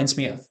bear reminds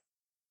me of.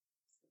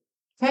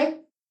 Okay?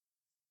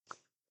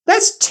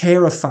 That's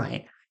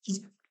terrifying.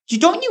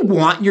 Don't you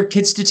want your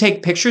kids to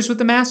take pictures with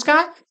the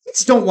mascot?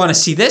 Kids don't want to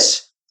see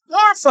this.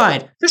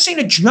 Horrified. They're seeing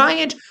a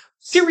giant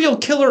serial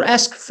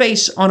killer-esque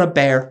face on a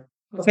bear.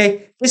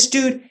 Okay? This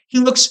dude, he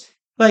looks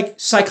like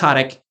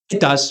psychotic. It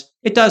does.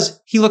 It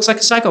does. He looks like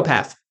a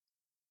psychopath.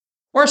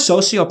 Or a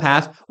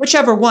sociopath.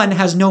 Whichever one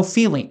has no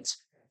feelings.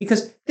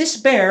 Because this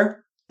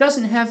bear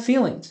doesn't have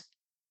feelings.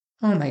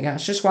 Oh my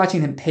gosh, just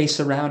watching him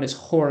pace around is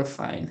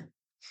horrifying.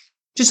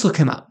 Just look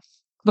him up.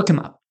 Look him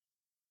up.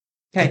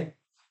 Okay.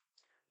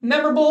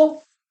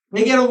 Memorable,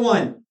 they get a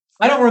 1.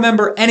 I don't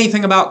remember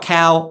anything about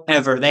Cal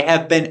ever. They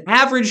have been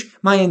average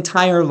my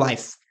entire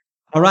life.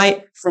 All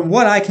right? From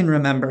what I can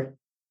remember.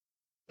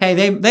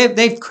 Okay,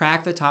 they've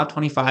cracked the top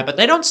 25, but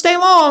they don't stay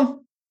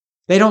long.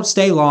 They don't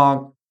stay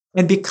long.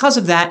 And because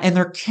of that, and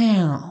they're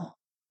Cal.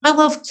 I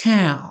love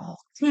Cal.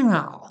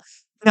 Cal.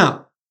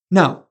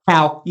 No,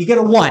 Cal, you get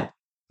a 1.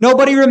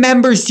 Nobody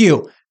remembers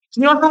you.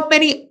 You know how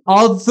many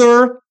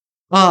other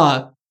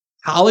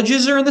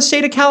colleges are in the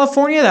state of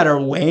California that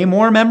are way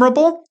more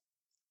memorable?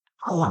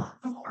 Oh,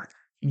 Lord.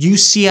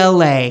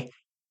 UCLA.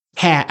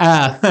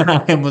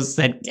 I almost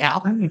said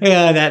Cal.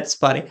 Yeah, that's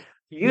funny.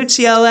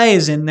 UCLA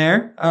is in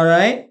there. All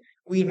right.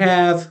 We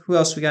have, who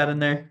else we got in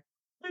there?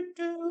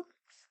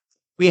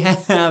 We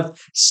have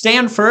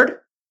Stanford.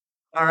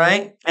 All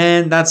right.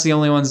 And that's the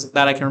only ones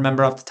that I can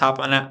remember off the top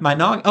of my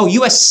noggin. Oh,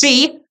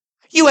 USC.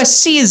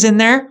 USC is in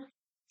there.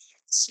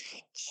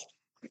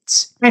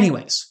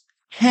 Anyways,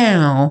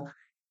 Cal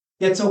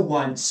gets a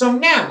 1. So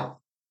now,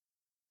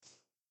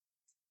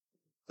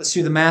 let's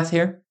do the math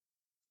here.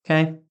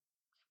 Okay.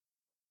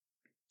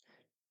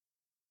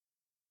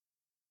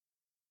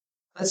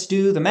 Let's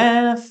do the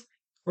math.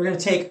 We're going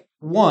to take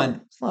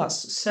 1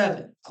 plus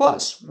 7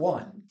 plus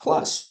 1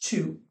 plus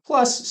 2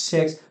 plus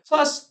 6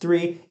 plus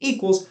 3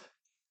 equals,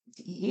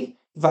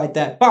 divide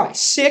that by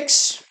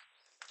 6.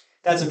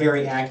 That's a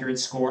very accurate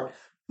score.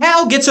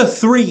 Cal gets a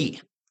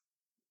 3.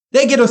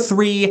 They get a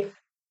 3.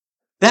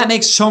 That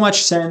makes so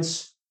much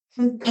sense.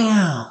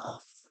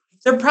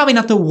 They're probably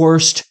not the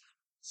worst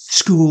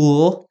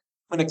school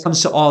when it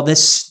comes to all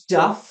this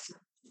stuff,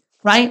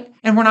 right?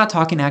 And we're not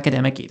talking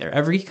academic either.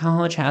 Every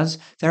college has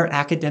their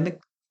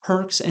academic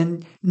perks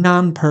and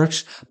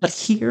non-perks. But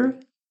here,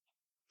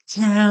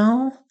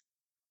 Cal,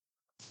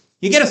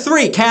 you get a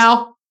 3,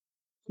 Cal.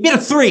 You get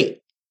a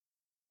 3.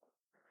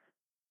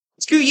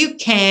 Screw you,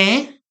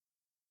 Cal.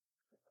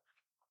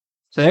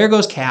 So there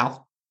goes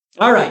Cal.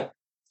 All right.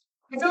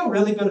 I feel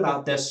really good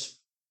about this.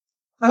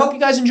 I hope you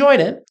guys enjoyed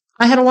it.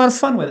 I had a lot of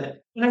fun with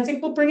it. And I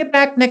think we'll bring it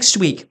back next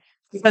week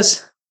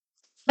because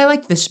I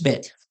like this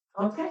bit.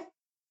 Okay?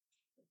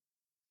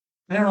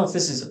 I don't know if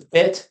this is a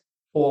bit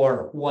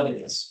or what it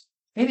is.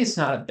 Maybe it's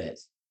not a bit.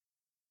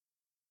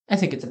 I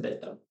think it's a bit,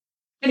 though.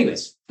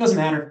 Anyways, doesn't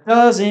matter.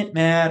 Doesn't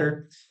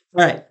matter.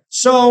 All right.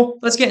 So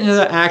let's get into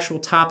the actual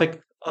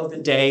topic of the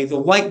day,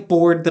 the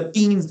whiteboard, the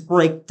beans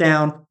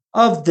breakdown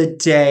of the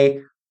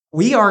day.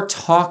 We are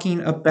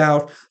talking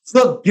about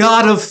the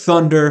God of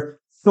Thunder,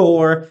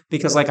 Thor,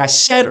 because like I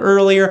said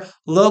earlier,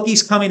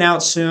 Loki's coming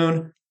out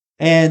soon,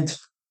 and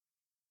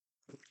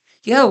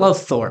you gotta love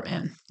Thor,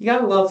 man. You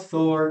gotta love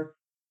Thor.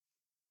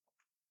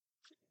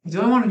 Do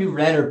I want to do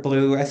red or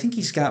blue? I think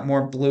he's got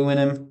more blue in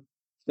him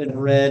than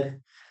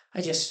red.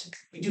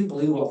 We do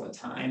blue all the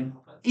time.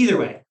 Either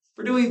way,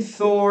 we're doing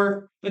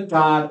Thor, the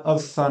God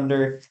of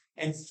Thunder.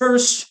 And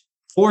first,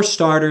 for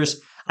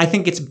starters, I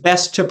think it's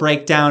best to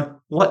break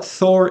down what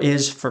Thor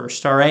is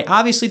first, all right?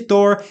 Obviously,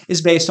 Thor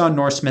is based on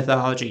Norse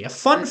mythology. A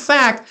fun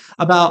fact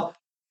about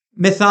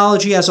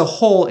mythology as a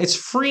whole, it's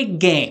free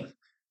game.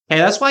 Okay,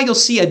 that's why you'll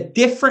see a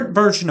different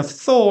version of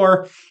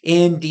Thor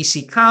in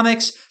DC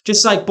Comics,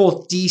 just like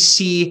both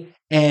DC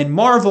and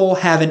Marvel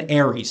have an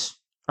Ares.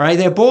 All right,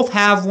 they both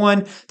have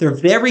one. They're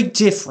very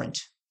different.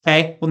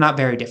 Okay, well, not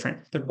very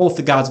different. They're both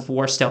the gods of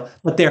war still,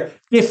 but they're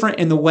different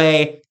in the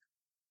way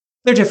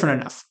they're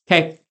different enough.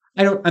 Okay,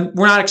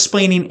 we're not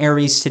explaining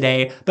Ares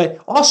today,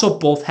 but also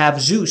both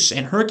have Zeus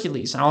and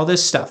Hercules and all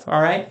this stuff.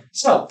 All right,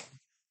 so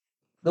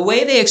the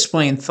way they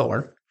explain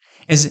Thor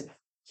is,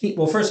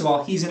 well, first of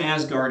all, he's an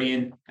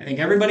Asgardian. I think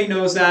everybody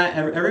knows that.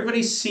 Everybody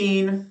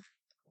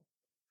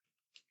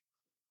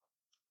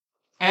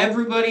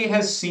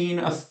has seen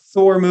a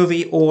Thor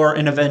movie or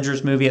an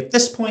Avengers movie at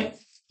this point.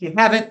 If you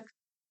haven't,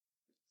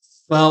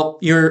 well,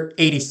 you're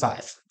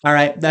 85. All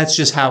right, that's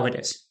just how it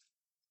is.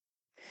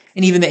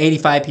 And even the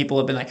 85 people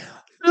have been like,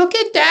 look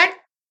at that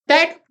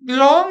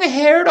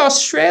long-haired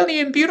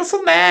Australian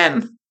beautiful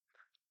man.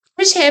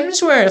 Chris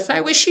Hemsworth,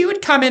 I wish he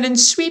would come in and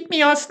sweep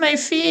me off my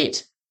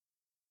feet.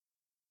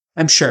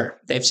 I'm sure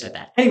they've said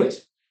that.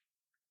 Anyways,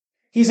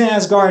 he's an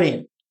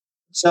Asgardian.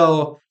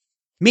 So,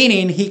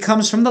 meaning he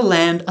comes from the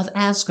land of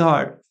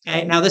Asgard.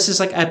 Okay? Now, this is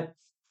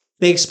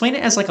they explain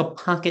it as like a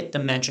pocket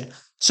dimension.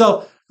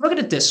 So, look at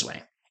it this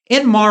way.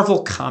 In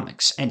Marvel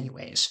Comics,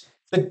 anyways,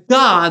 the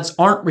gods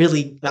aren't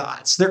really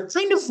gods. They're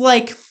kind of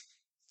like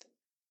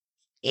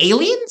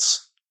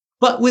aliens,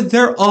 but with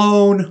their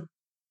own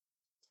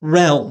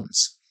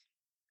realms.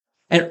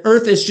 And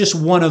Earth is just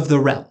one of the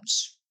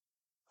realms.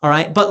 All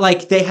right. But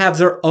like they have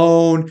their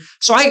own.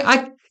 So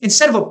I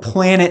instead of a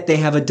planet, they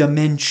have a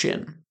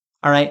dimension.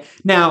 All right.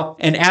 Now,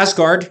 in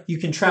Asgard, you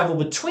can travel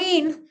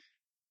between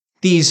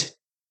these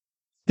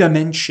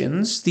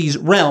dimensions, these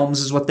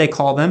realms is what they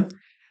call them,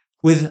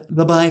 with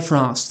the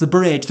Bifrost, the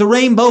bridge, the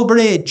Rainbow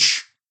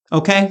Bridge.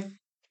 Okay.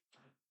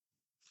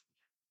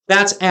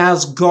 That's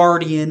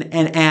Asgardian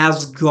and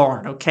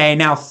Asgard. Okay.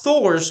 Now,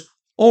 Thor's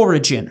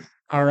origin,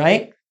 all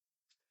right,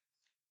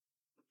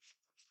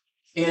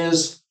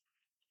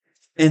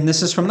 and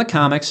this is from the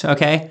comics,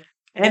 okay?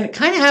 And it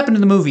kind of happened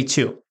in the movie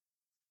too.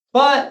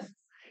 But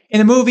in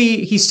the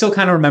movie, he still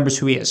kind of remembers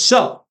who he is.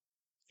 So,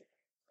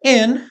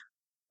 in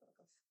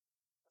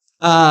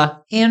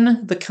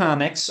the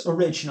comics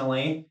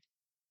originally,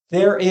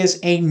 there is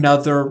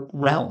another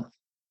realm.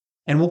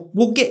 And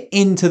we'll get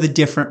into the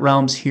different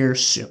realms here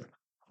soon.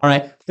 All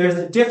right? There's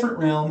a different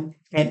realm,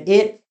 and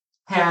it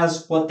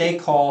has what they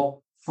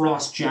call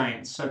frost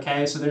giants,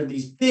 okay? So they're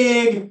these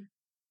big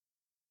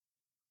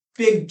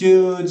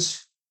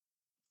dudes.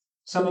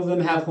 Some of them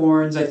have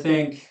horns, I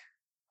think.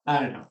 I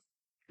don't know.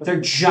 But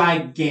they're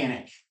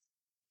gigantic.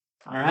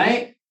 All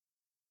right?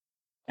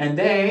 And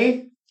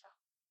they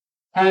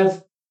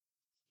have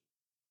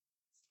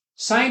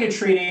signed a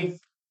treaty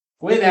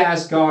with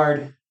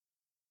Asgard.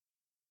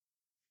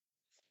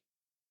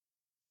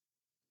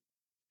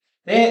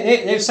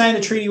 They've signed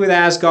a treaty with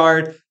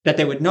Asgard that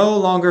they would no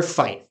longer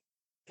fight.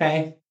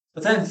 Okay?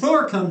 But then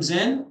Thor comes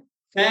in,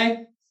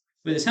 okay,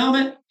 with his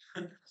helmet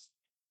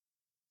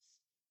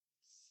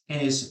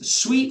and his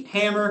sweet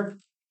hammer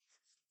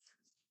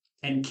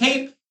and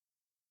cape.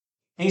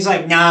 And he's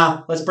like,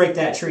 nah, let's break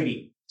that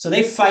treaty. So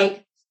they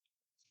fight.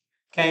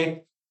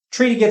 Okay.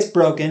 Treaty gets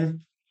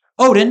broken.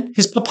 Odin,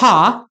 his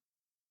papa,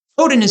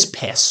 Odin is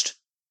pissed.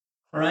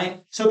 All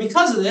right. So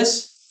because of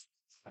this,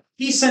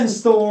 he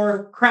sends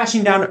Thor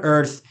crashing down to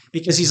Earth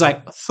because he's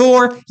like,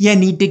 Thor, you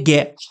need to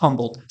get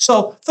humbled.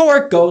 So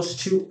Thor goes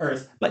to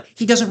Earth, but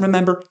he doesn't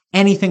remember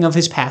anything of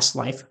his past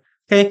life.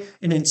 Okay.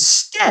 And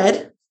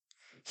instead,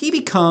 he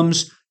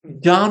becomes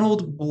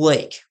Donald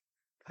Blake.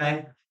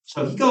 Okay.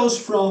 So he goes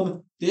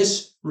from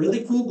this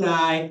really cool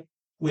guy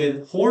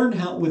with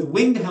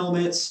winged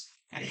helmets,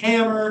 a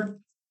hammer,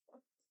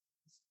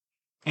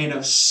 and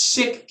a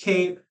sick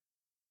cape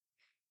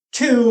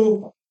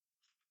to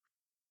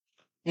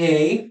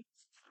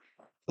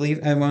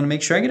I want to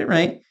make sure I get it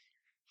right,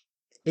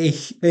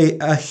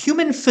 a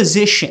human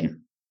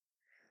physician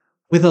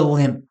with a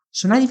limp.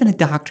 So not even a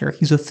doctor,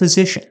 he's a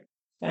physician.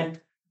 Okay?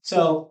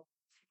 So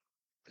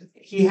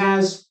he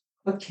has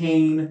a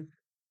cane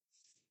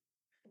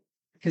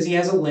because he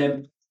has a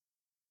limp,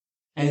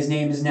 and his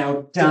name is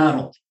now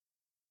Donald.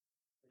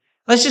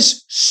 Let's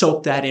just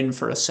soak that in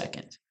for a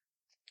second.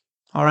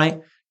 All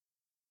right?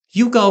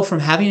 You go from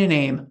having a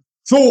name,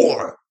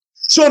 Thor,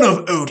 son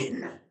of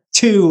Odin,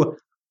 to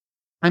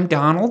I'm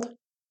Donald.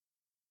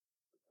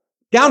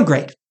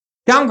 Downgrade.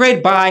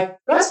 Downgrade by,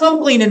 that's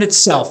humbling in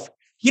itself.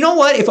 You know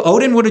what? If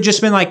Odin would have just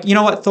been like, you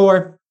know what,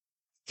 Thor?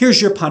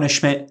 Here's your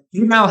punishment.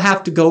 You now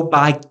have to go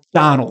by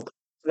Donald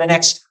for the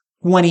next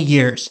 20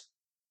 years.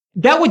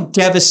 That would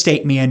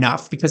devastate me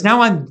enough because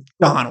now I'm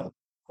Donald.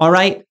 All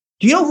right?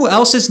 Do you know who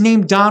else is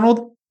named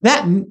Donald?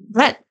 That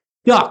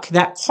duck,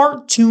 that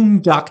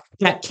cartoon duck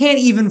that can't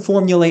even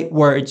formulate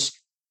words.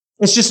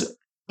 It's just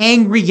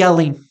angry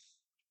yelling.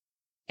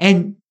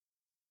 And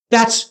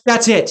that's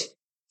it.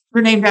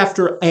 You're named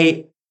after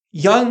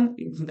you're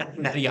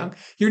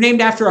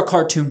named after a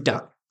cartoon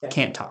duck.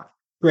 Can't talk.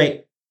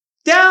 Great.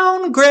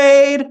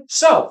 Downgrade.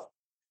 So,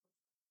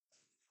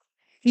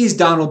 he's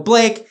Donald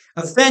Blake.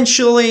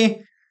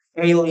 Eventually,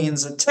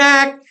 aliens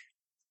attack,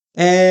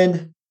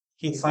 and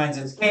he finds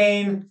his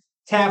cane,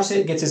 taps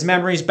it, gets his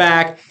memories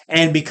back,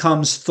 and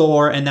becomes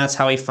Thor, and that's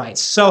how he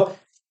fights. So,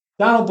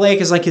 Donald Blake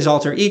is like his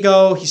alter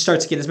ego. He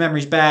starts to get his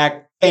memories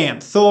back.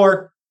 Bam,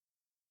 Thor.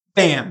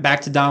 Bam,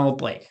 back to Donald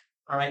Blake.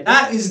 All right,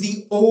 that is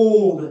the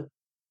old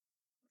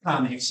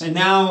comics. And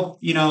now,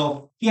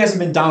 he hasn't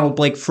been Donald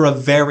Blake for a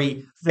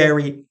very,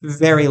 very,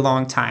 very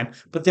long time.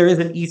 But there is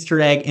an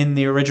Easter egg in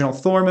the original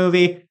Thor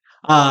movie.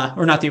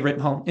 Or not the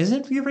original. Is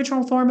it the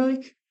original Thor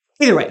movie?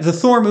 Either way, the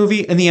Thor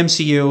movie in the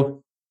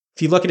MCU,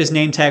 if you look at his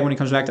name tag when he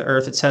comes back to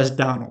Earth, it says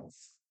Donald.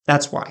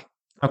 That's why.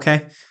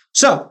 Okay?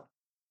 So,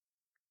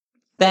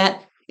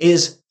 that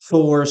is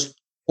Thor's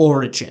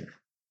origin.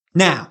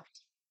 Now,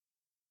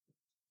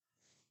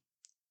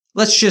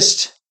 let's, oh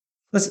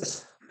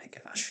my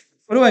gosh.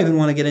 What do I even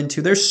want to get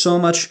into? There's so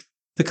much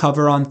to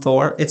cover on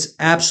Thor. It's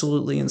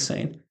absolutely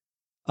insane.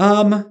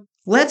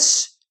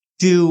 Let's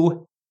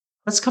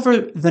cover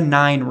the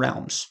 9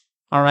 realms.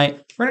 All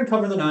right? We're going to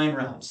cover the 9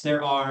 realms.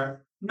 There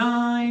are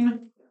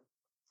 9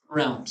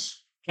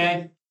 realms.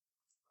 Okay?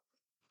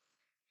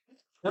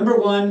 Number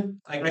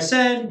 1, like I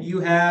said,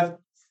 you have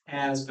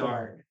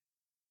Asgard.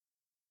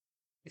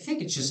 I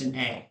think it's just an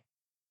A.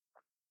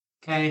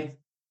 Okay?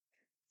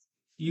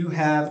 You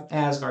have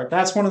Asgard.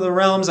 That's one of the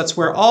realms. That's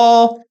where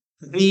all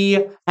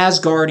the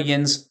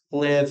Asgardians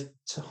live.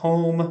 It's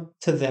home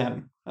to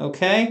them.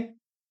 Okay?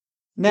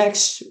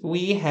 Next,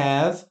 we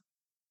have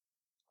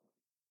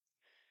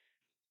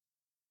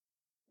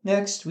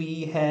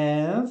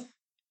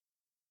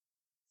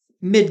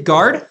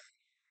Midgard.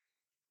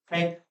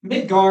 Okay?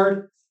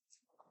 Midgard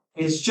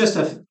is just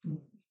a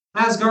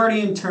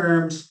Asgardian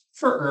terms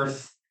for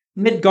Earth.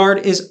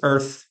 Midgard is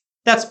Earth.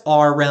 That's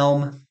our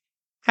realm.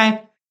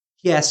 Okay?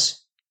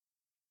 Yes.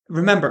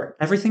 Remember,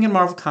 everything in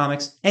Marvel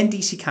Comics and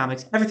DC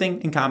Comics,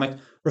 everything in comic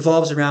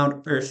revolves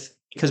around Earth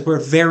because we're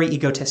very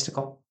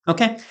egotistical.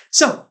 Okay?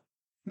 So,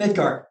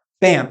 Midgard.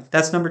 Bam.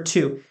 That's number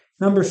 2.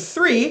 Number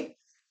 3,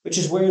 which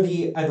is where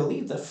I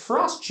believe the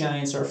Frost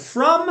Giants are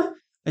from.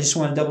 I just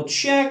want to double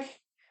check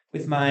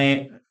with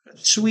my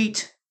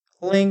sweet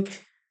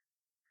link.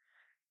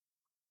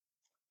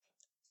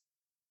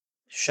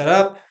 Shut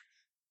up.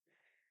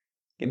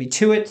 Get me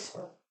to it.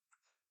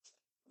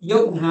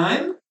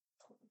 Jotunheim.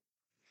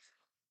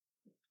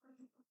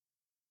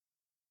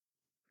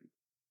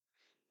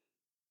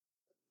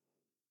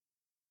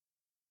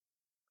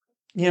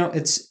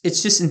 It's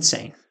just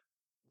insane.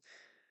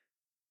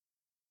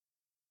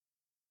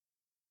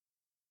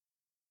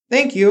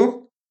 Thank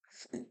you.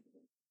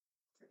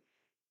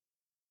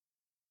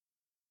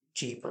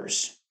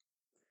 Jeepers.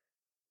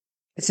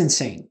 It's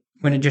insane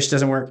when it just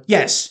doesn't work.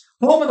 Yes,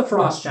 home of the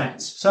Frost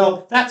Giants.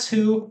 So that's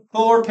who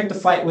Thor picked a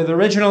fight with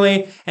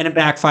originally, and it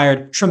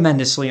backfired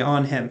tremendously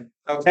on him.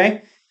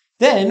 Okay?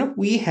 Then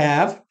we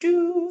have I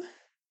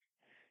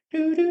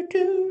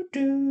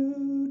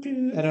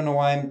don't know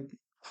why I'm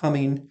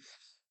humming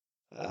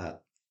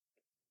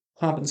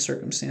Pomp and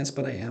Circumstance,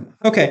 but I am.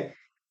 Okay.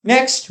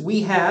 Next,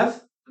 we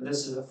have,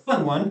 this is a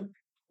fun one,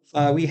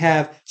 we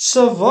have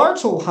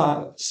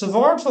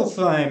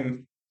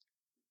Svartalfheim.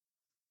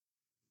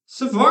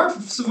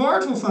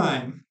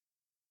 Svartalfheim.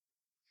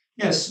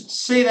 Yes,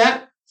 say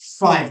that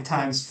 5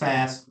 times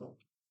fast.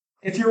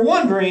 If you're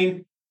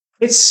wondering,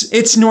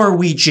 it's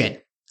Norwegian.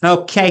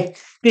 Okay?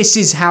 This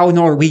is how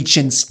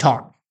Norwegians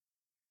talk.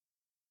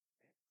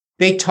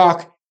 They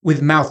talk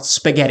with mouth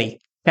spaghetti.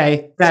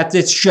 Okay?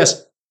 It's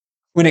just,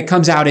 when it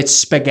comes out, it's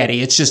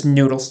spaghetti. It's just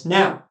noodles.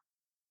 Now,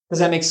 does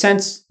that make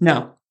sense?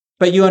 No.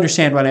 But you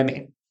understand what I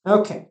mean.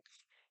 Okay.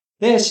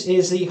 This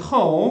is the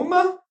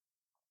home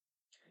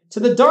to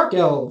the Dark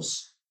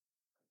Elves.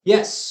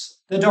 Yes,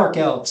 the Dark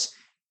Elves.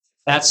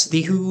 That's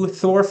who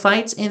Thor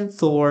fights in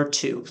Thor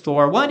 2.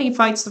 Thor 1, he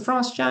fights the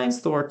Frost Giants.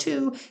 Thor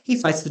 2, he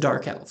fights the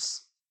Dark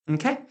Elves.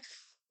 Okay?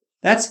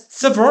 That's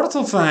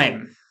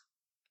Svartalfheim.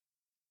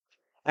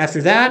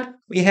 After that,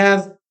 we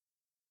have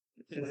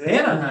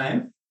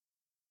Vanaheim.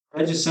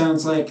 That just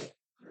sounds like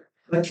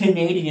a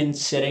Canadian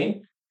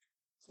city.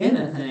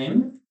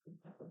 Vanaheim.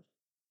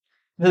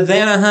 The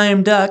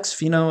Vanaheim Ducks,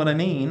 if you know what I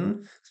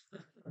mean.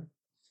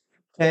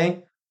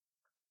 Okay.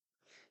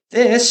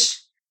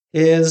 This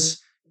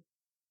is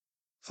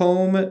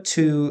home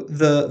to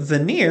the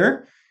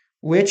Vanir,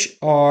 which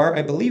are,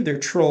 I believe they're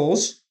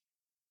trolls.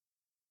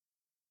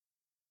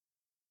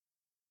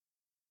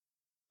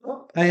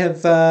 I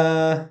have,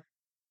 let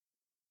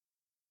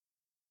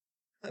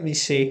me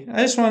see.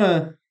 I just want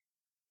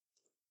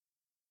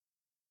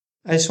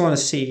to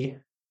see.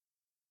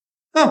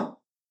 Oh,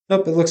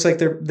 nope, it looks like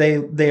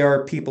they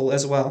are people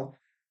as well.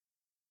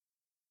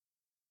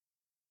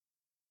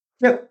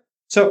 Yep.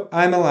 So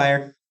I'm a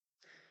liar.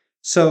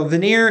 So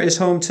Vanir is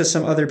home to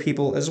some other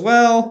people as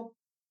well.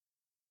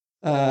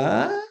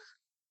 So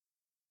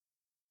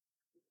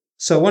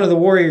one of the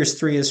Warriors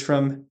 3 is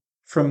from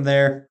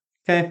there.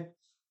 Okay.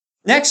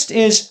 Next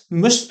is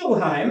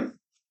Muspelheim.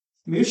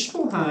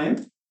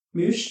 Muspelheim.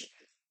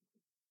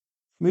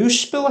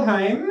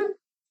 Muspelheim.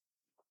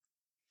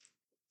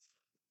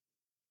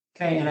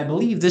 Okay, and I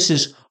believe this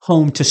is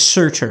home to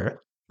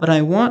Surtur, but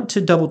I want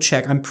to double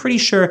check. I'm pretty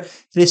sure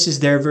this is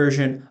their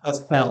version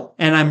of Hell,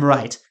 and I'm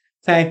right.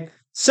 Okay,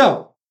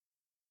 so,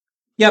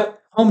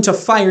 yep, home to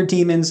fire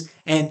demons,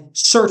 and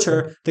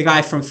Surtur, the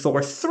guy from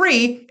Thor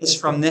 3, is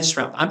from this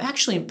realm. I'm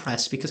actually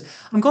impressed because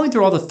I'm going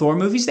through all the Thor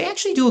movies. They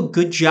actually do a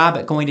good job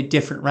at going to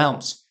different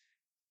realms.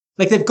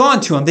 Like, they've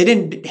gone to them. They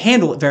didn't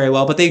handle it very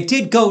well, but they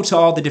did go to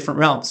all the different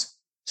realms.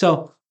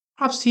 So,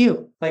 props to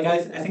you. Like, I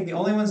think the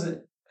only ones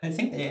that I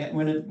think they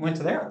went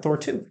to there are Thor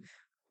 2.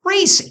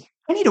 Crazy.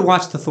 I need to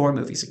watch the Thor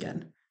movies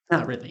again.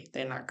 Not really.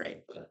 They're not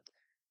great. But...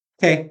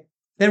 Okay.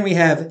 Then we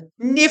have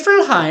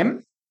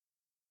Niflheim.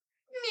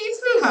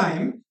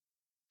 Niflheim.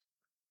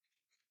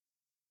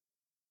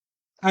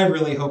 I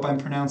really hope I'm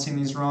pronouncing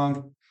these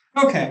wrong.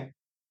 Okay.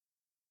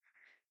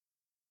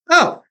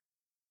 Oh.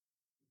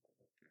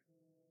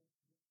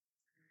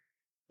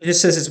 It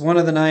just says it's one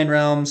of the 9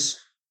 realms.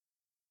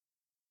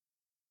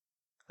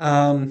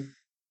 I'm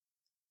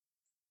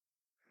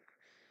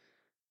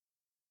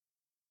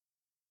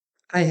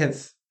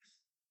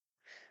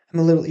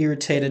a little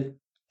irritated.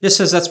 This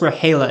says that's where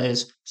Hela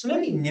is. So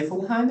maybe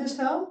Niflheim is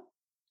hell?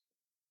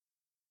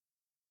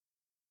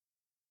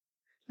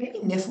 Maybe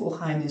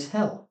Niflheim is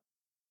hell.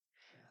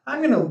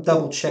 I'm going to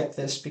double check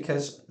this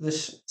because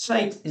this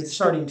site is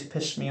starting to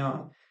piss me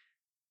off.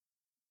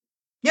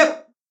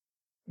 Yep.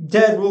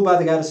 Dead, ruled by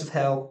the goddess of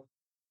hell.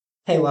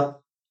 Hela.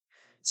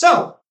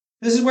 So,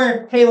 this is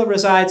where Hela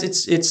resides.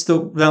 It's the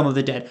realm of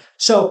the dead.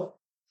 So,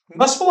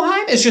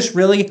 Muspelheim is just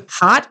really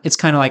hot. It's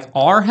kind of like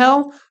our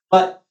hell,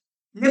 but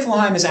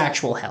Niflheim is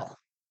actual hell.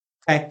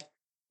 Okay?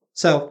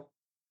 So,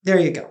 there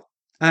you go.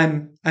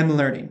 I'm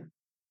learning.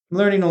 I'm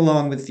learning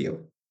along with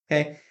you.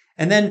 Okay?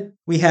 And then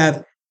we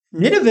have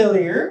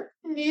Nidavellir,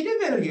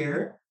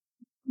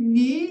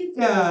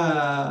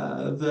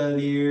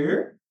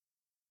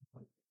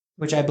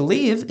 which I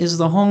believe is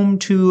the home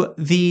to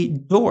the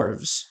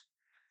dwarves.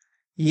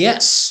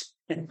 Yes.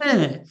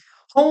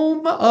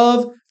 Home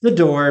of the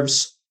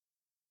dwarves.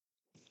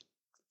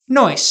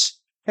 Nice.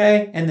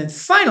 Okay, and then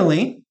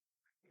finally,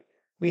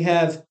 we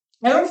have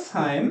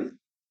Elfheim,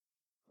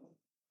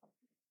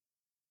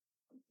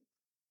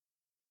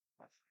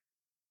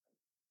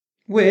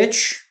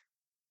 which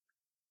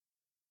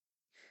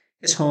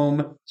is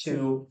home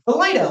to the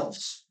Light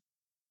Elves.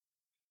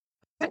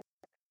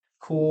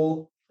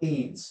 Cool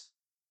beans.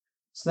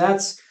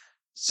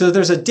 So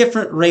there's a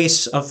different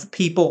race of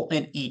people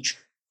in each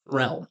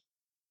realm,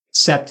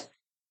 except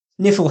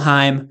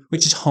Niflheim,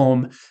 which is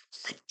home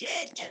to the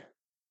dead.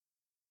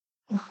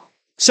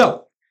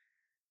 So,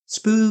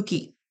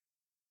 spooky.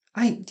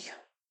 I'm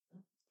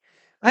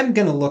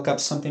gonna look up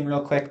something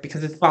real quick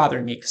because it's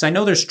bothering me. Because I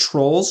know there's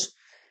trolls,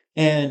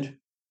 and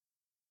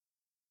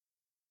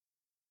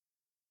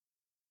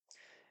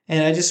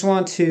I just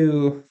want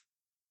to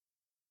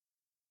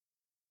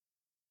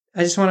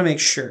make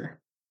sure.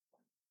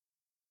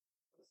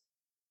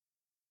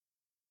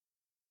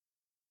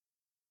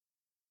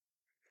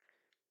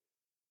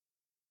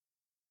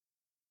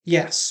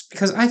 Yes,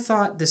 because I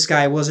thought this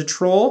guy was a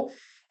troll,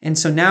 and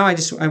so now I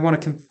want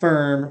to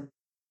confirm.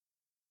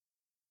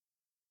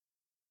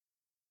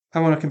 I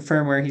want to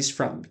confirm where he's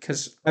from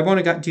because I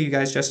want to do you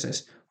guys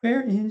justice.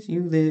 Where is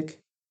Ulick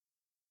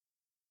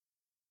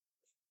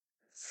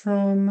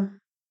from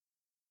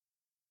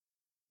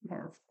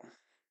Marvel?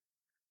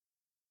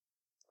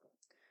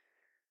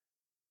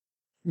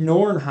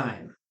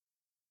 Nornheim.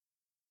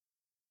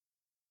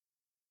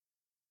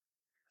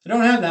 I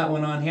don't have that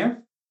one on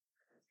here.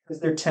 Is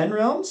there 10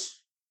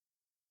 realms?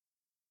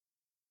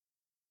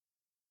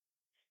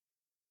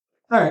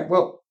 All right,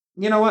 well,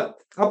 you know what?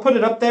 I'll put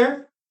it up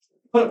there.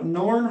 Put up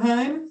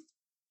Nornheim.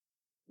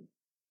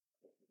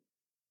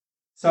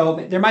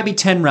 So there might be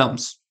 10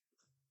 realms,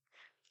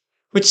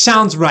 which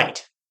sounds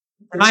right.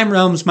 9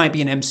 realms might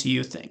be an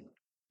MCU thing.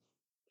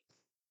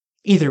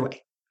 Either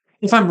way.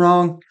 If I'm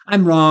wrong,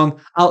 I'm wrong.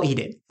 I'll eat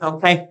it.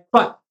 Okay?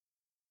 But,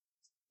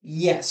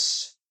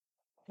 yes.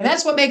 And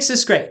that's what makes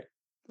this great.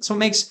 That's what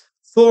makes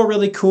Thor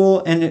really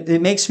cool, and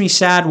it makes me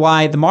sad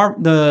why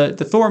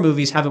the Thor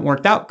movies haven't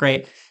worked out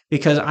great,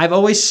 because I've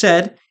always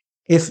said,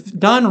 if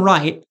done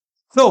right,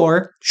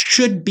 Thor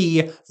should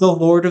be the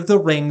Lord of the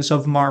Rings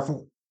of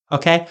Marvel.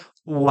 Okay?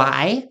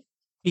 Why?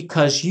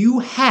 Because you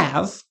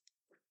have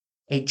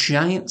a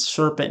giant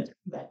serpent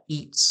that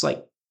eats,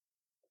 like,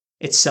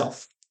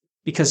 itself.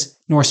 Because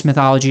Norse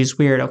mythology is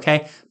weird,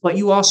 okay? But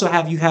you also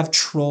have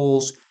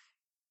trolls,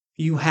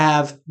 you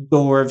have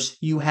dwarves,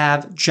 you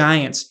have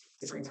giants,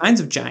 different kinds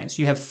of giants,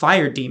 you have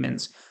fire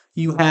demons,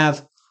 you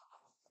have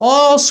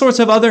all sorts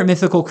of other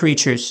mythical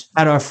creatures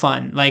that are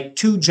fun, like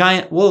 2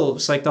 giant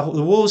wolves, like the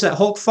wolves that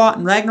Hulk fought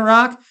in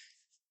Ragnarok,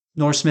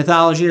 Norse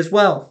mythology as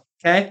well,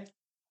 okay?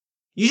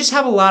 You just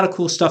have a lot of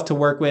cool stuff to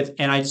work with,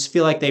 and I just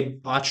feel like they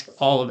botched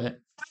all of it.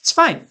 It's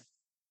fine.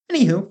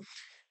 Anywho,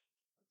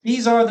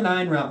 these are the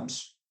 9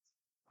 realms.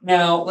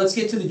 Now, let's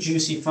get to the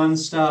juicy, fun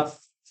stuff.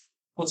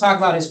 We'll talk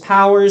about his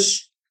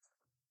powers.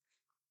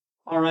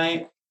 All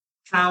right.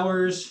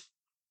 Powers.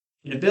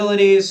 and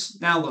abilities.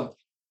 Now look,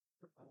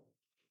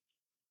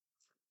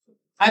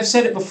 I've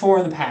said it before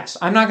in the past.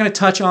 I'm not going to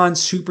touch on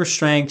super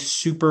strength,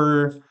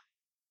 super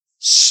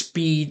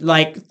speed.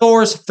 Like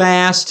Thor's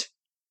fast.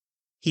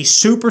 He's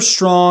super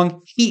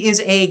strong. He is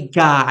a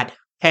god.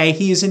 Okay.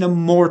 He is an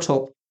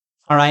immortal.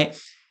 All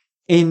right.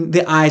 In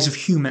the eyes of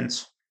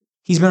humans.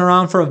 He's been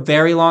around for a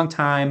very long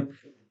time.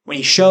 When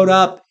he showed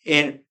up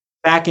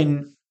back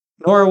in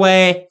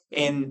Norway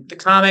in the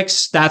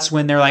comics, that's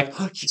when they're like,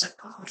 oh, he's a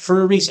god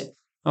for a reason.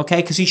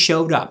 Okay. Because he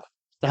showed up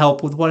to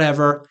help with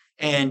whatever.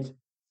 And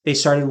they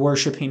started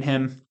worshiping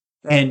him.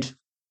 Anyways,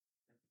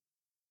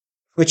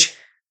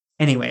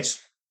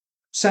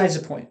 besides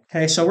the point.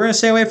 Okay. So we're going to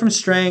stay away from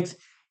strength.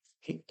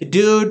 The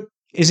dude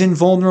is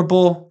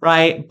invulnerable,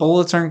 right?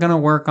 Bullets aren't going to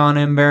work on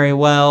him very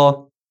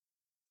well.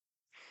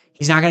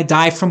 He's not going to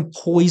die from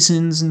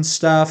poisons and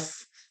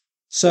stuff.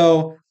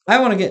 So I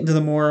want to get into the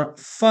more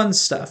fun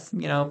stuff,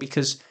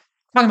 because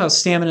talking about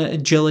stamina,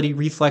 agility,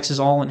 reflexes,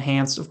 all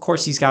enhanced. Of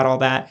course, he's got all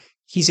that.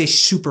 He's a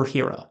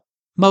superhero.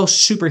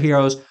 Most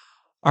superheroes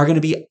are going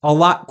to be a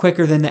lot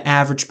quicker than the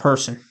average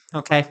person.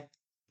 Okay.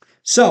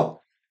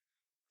 So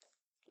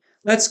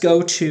let's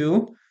go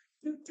to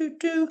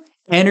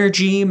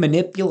energy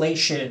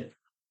manipulation.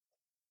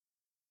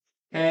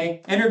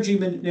 Okay. Energy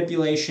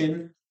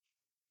manipulation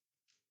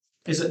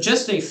is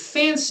just a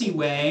fancy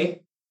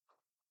way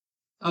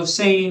of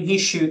saying he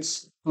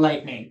shoots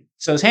lightning.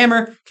 So his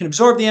hammer can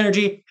absorb the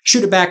energy,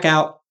 shoot it back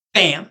out,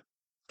 bam.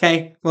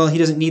 Okay, well, he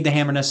doesn't need the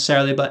hammer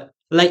necessarily, but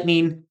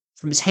lightning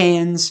from his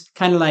hands,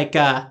 kind of like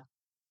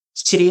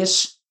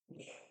Sidious,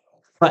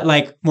 but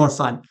like more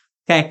fun.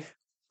 Okay,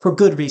 for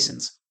good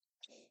reasons.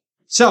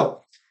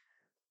 So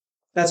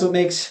that's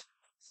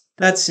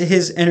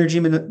his energy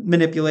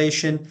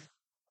manipulation.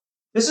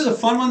 This is a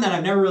fun one that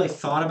I've never really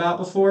thought about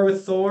before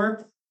with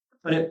Thor.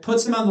 But it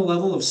puts him on the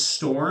level of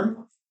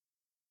Storm.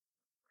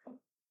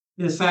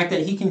 The fact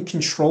that he can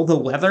control the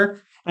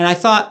weather. And I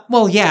thought,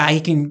 well, yeah,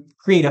 he can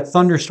create a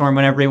thunderstorm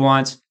whenever he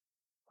wants.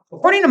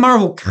 According to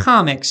Marvel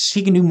Comics,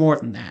 he can do more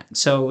than that.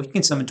 So he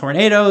can summon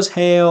tornadoes,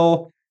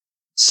 hail,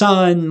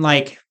 sun,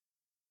 that's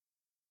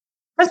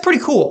pretty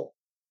cool.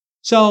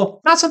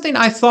 So not something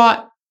I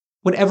thought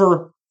would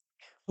ever,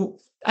 it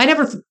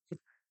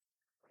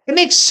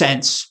makes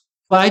sense,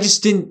 but I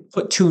just didn't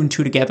put two and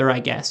two together, I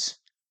guess.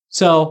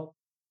 So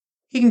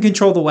he can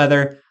control the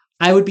weather.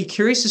 I would be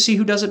curious to see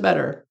who does it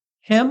better,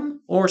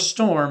 him or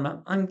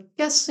Storm. I'm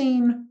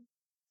guessing,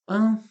 I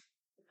don't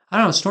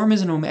know. Storm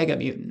is an Omega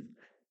mutant.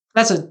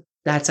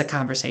 That's a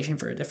conversation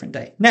for a different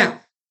day.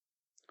 Now,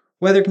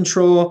 weather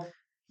control.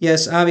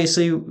 Yes,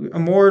 obviously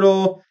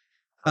immortal.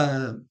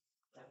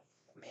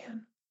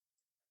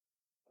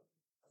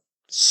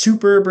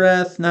 Super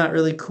breath, not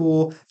really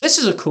cool. This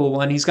is a cool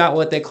one. He's got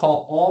what they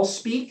call all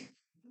speak,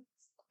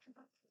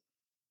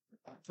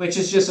 which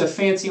is just a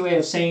fancy way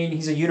of saying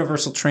he's a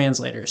universal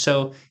translator.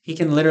 So he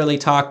can literally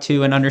talk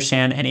to and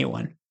understand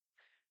anyone.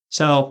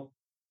 So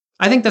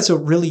I think that's a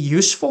really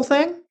useful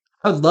thing.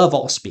 I would love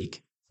all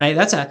speak, right?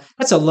 That's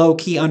a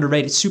low-key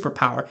underrated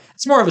superpower.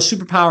 It's more of a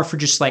superpower for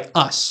just like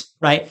us,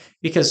 right?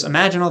 Because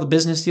imagine all the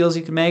business deals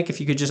you could make if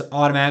you could just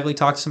automatically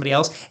talk to somebody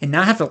else and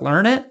not have to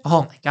learn it.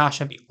 Oh my gosh,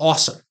 that'd be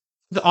awesome.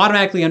 To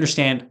automatically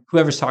understand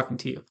whoever's talking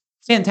to you.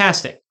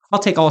 Fantastic. I'll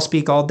take all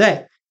speak all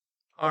day.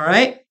 All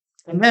right.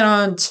 And then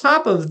on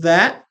top of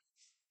that,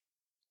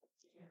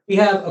 we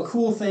have a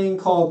cool thing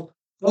called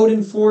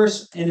Odin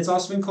Force, and it's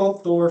also been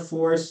called Thor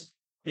Force.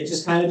 It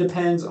just kind of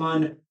depends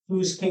on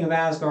who's King of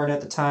Asgard at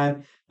the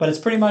time. But it's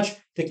pretty much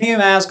the King of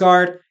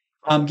Asgard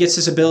gets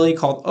this ability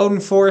called Odin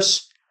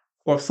Force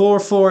or Thor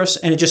Force,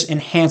 and it just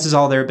enhances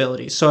all their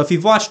abilities. So if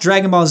you've watched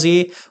Dragon Ball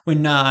Z,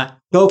 when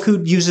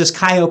Goku uses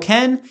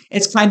Kaioken,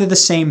 it's kind of the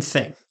same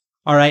thing.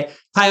 All right?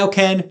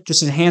 Kaioken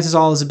just enhances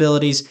all his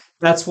abilities.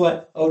 That's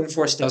what Odin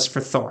Force does for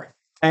Thor.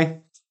 Okay?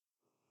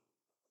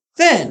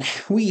 Then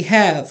we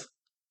have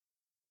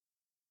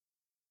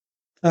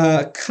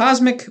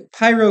Cosmic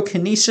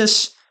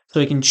Pyrokinesis, so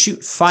he can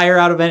shoot fire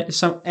out of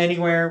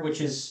anywhere, which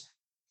is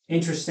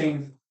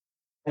interesting.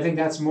 I think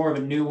that's more of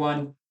a new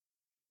one.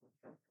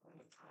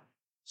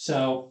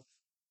 So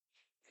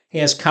he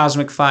has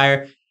Cosmic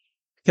Fire,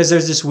 because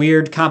there's this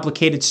weird,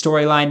 complicated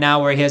storyline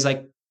now where he has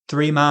like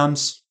 3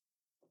 moms.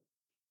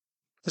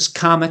 There's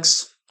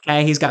comics.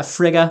 Okay, he's got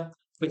Frigga,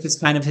 which is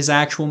kind of his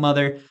actual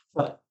mother,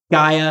 but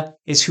Gaia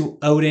is who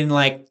Odin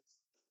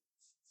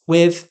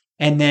with,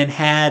 and then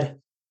had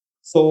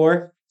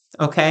Thor,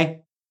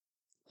 okay,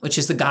 which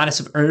is the goddess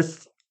of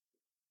Earth,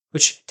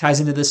 which ties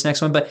into this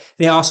next one. But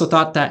they also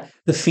thought that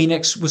the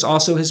Phoenix was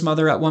also his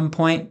mother at one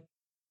point.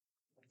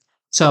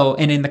 So,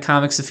 and in the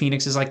comics, the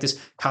Phoenix is like this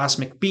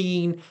cosmic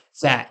being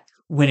that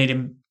when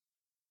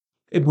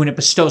it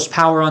bestows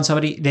power on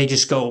somebody, they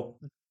just go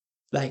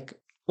like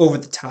over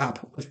the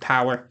top with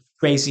power.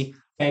 Crazy.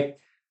 Okay.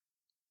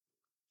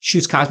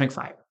 Shoots cosmic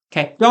fire.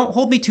 Okay. Don't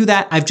hold me to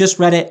that. I've just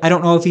read it. I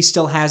don't know if he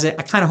still has it.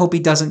 I kind of hope he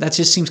doesn't. That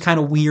just seems kind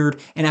of weird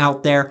and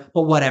out there,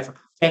 but whatever.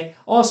 Okay.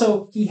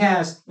 Also, he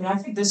has, and I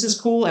think this is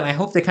cool, and I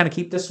hope they kind of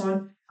keep this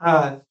one.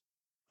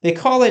 They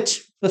call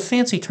it, the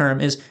fancy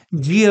term is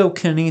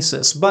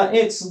geokinesis, but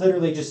it's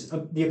literally just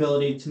the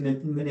ability to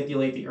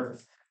manipulate the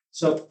earth.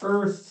 So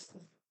earth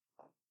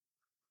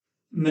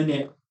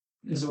manip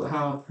is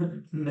how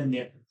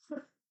manip.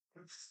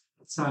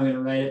 That's how I'm going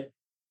to write it.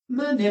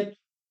 Manip.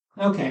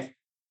 Okay.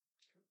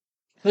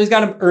 So he's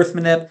got an earth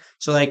manip,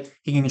 so like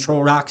he can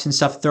control rocks and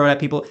stuff, throw it at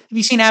people. Have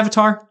you seen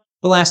Avatar,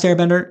 The Last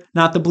Airbender?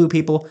 Not the blue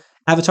people.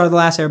 Avatar, The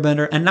Last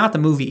Airbender, and not the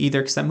movie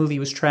either, because that movie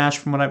was trash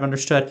from what I've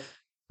understood.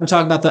 I'm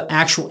talking about the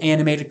actual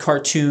animated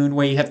cartoon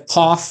where you have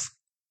Toph.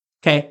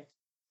 Okay,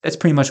 that's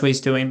pretty much what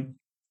he's doing.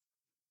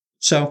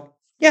 So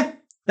yeah,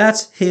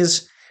 that's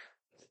his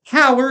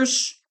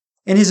powers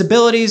and his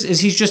abilities. Is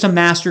he's just a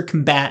master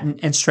combatant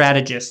and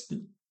strategist.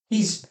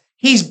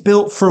 He's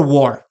built for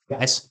war,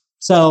 guys.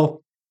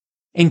 So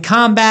in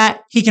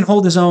combat, he can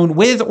hold his own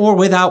with or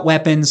without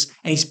weapons,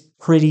 and he's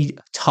pretty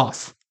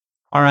tough.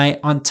 All right.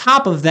 On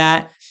top of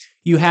that,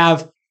 you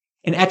have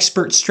an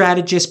expert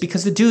strategist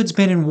because the dude's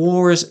been in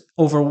wars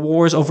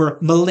over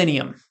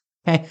millennium.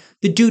 Okay.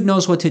 The dude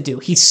knows what to do.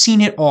 He's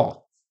seen it all.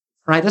 All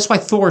right. That's why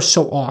Thor is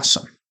so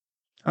awesome.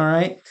 All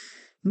right.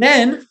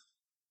 Then,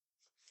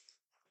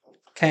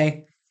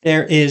 okay,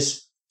 there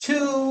is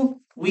 2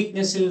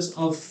 weaknesses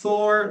of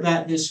Thor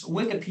that this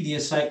Wikipedia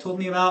site told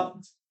me about.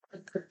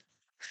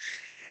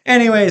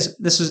 Anyways,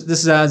 this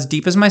is as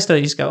deep as my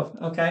studies go.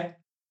 Okay.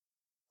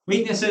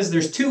 Weaknesses.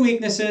 There's 2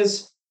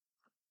 weaknesses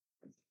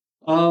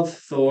of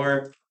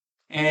Thor,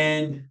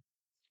 and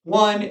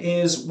one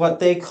is what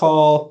they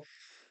call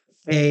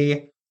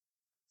a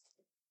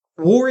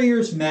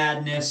warrior's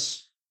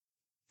madness.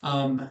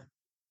 I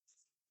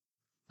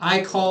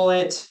call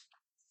it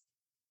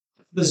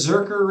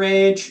berserker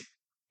rage,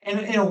 and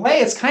in a way,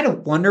 it's kind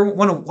of one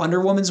of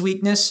Wonder Woman's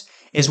weakness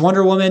is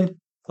Wonder Woman.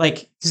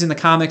 Like he's in the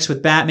comics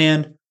with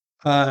Batman.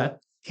 One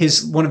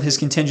of his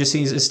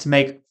contingencies is to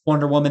make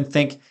Wonder Woman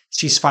think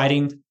she's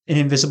fighting an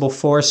invisible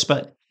force,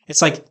 but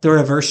it's like the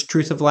reverse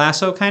Truth of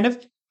Lasso kind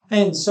of.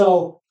 And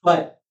so,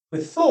 but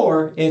with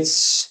Thor,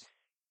 it's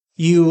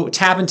you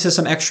tap into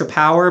some extra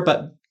power,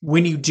 but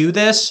when you do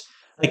this,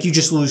 like you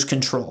just lose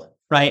control,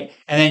 right?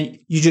 And then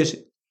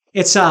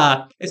it's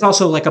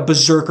also like a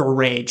berserker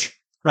rage,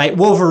 right?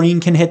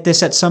 Wolverine can hit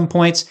this at some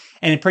points,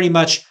 and pretty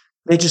much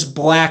they just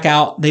black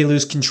out, they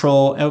lose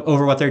control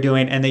over what they're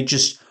doing, and they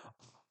just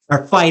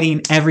are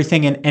fighting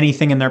everything and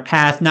anything in their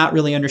path, not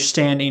really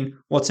understanding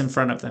what's in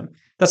front of them.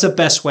 That's the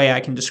best way I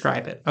can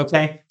describe it,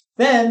 okay?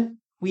 Then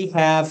we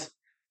have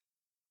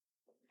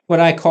what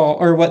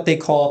they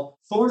call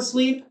Thor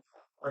sleep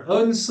or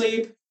Odin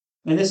sleep.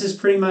 And this is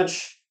pretty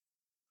much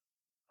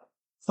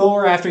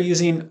Thor, after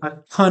using a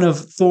ton of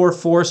Thor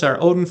force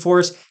or Odin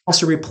force, has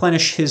to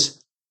replenish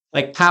his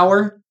like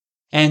power.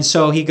 And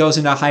so he goes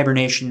into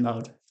hibernation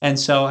mode. And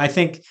so I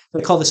think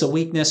they call this a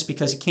weakness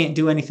because he can't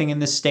do anything in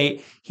this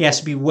state. He has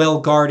to be well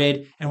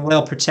guarded and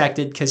well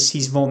protected because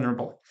he's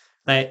vulnerable,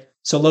 right?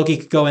 So Loki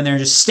could go in there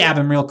and just stab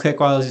him real quick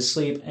while he's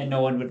asleep and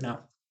no one would know.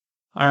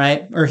 All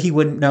right. Or he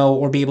wouldn't know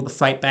or be able to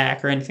fight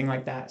back or anything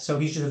like that. So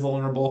he's just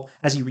vulnerable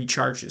as he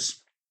recharges.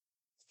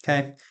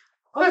 Okay.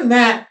 Other than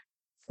that,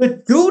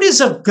 the dude is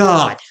a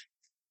god.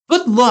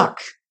 Good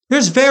luck.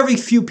 There's very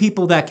few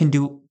people that can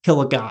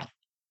kill a god.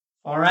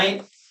 All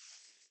right.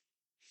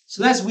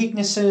 So that's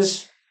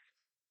weaknesses.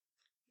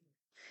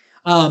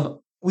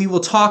 We will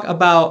talk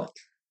about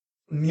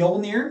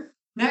Mjolnir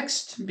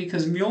next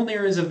because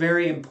Mjolnir is a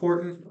very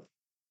important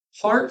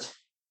part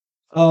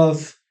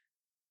of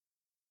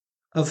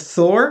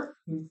Thor.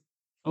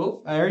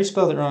 Oh, I already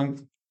spelled it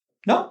wrong.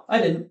 No,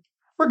 I didn't.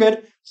 We're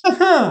good.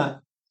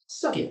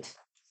 Suck it.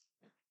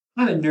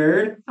 I'm a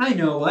nerd. I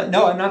know what.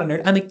 No, I'm not a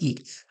nerd. I'm a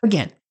geek.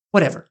 Again,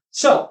 whatever.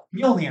 So,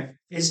 Mjolnir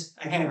is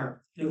a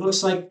hammer. It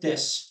looks like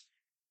this.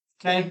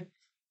 Okay?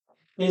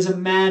 It is a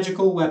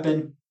magical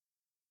weapon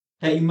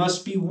that you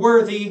must be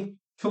worthy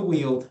to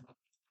wield.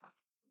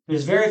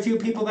 There's very few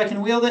people that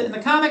can wield it in the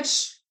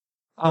comics.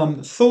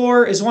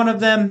 Thor is one of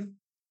them,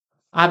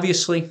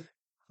 obviously.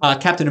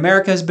 Captain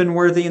America has been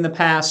worthy in the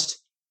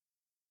past.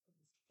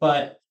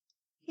 But,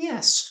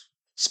 yes,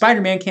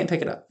 Spider-Man can't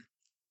pick it up.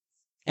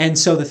 And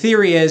so the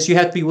theory is you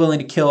have to be willing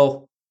to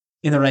kill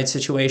in the right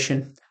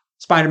situation.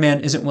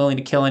 Spider-Man isn't willing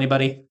to kill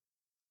anybody.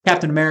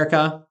 Captain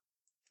America,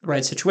 the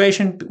right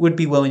situation, would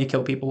be willing to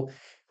kill people.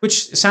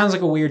 Which sounds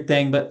like a weird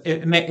thing, but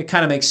it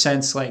kind of makes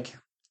sense, like,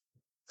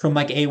 from,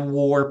 like, a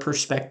war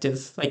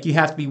perspective. Like, you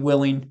have to be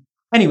willing.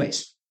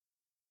 Anyways,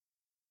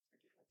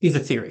 these are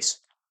theories,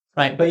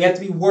 right? But you have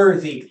to be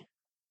worthy.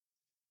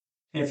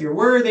 And if you're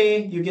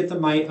worthy, you get the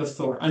might of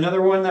Thor.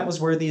 Another one that was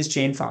worthy is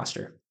Jane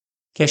Foster.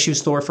 Okay, she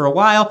was Thor for a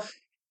while.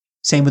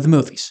 Same with the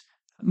movies.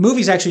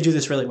 Movies actually do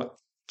this really well.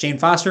 Jane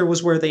Foster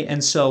was worthy,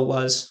 and so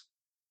was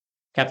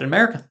Captain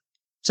America.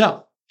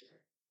 So,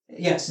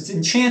 yes, it's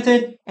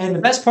enchanted, and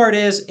the best part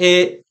is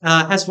it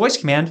has voice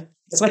command.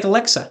 It's like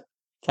Alexa,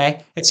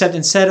 okay? Except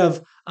instead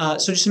of,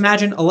 so just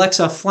imagine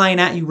Alexa flying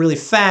at you really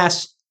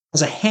fast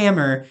as a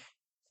hammer,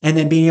 and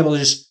then being able to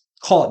just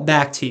call it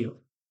back to you,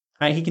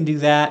 right? He can do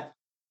that.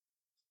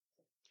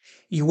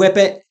 You whip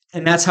it,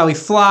 and that's how he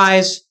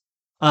flies.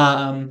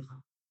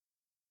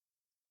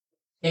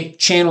 It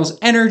channels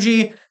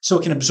energy so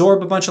it can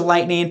absorb a bunch of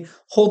lightning,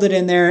 hold it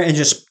in there, and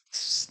just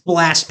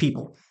blast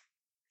people.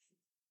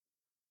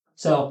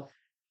 So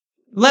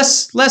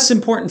less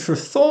important for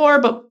Thor,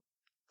 but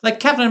like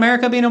Captain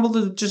America being able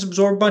to just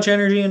absorb a bunch of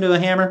energy into a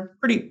hammer,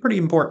 pretty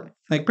important.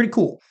 Like pretty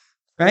cool,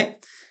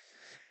 right?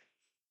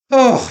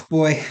 Oh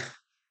boy.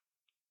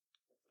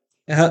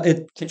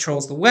 It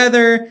controls the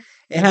weather.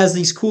 It has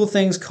these cool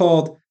things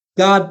called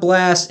God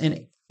Blast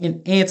and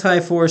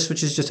Anti-Force,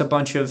 which is just a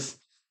bunch of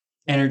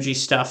energy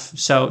stuff.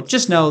 So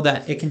just know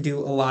that it can do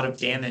a lot of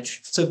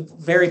damage. It's a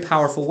very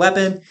powerful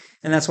weapon,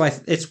 and that's why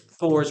it's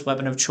Thor's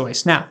weapon of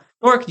choice. Now,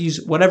 Thor could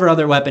use whatever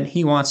other weapon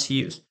he wants to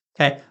use,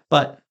 okay?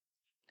 But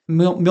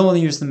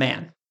Mjolnir's the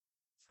man,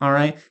 all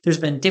right? There's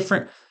been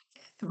different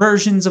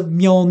versions of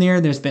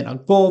Mjolnir. There's been a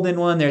golden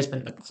one. There's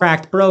been a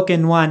cracked,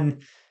 broken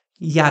one,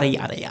 yada,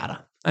 yada,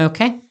 yada.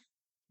 Okay?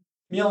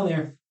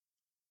 Mjolnir.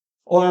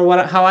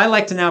 Or how I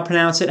like to now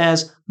pronounce it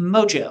as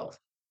Mojo.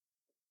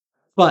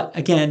 But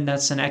again,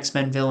 that's an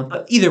X-Men villain.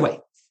 But either way,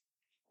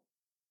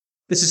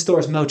 this is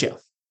Thor's Mojo.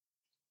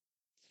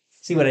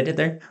 See what I did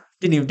there?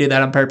 Didn't even do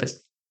that on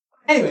purpose.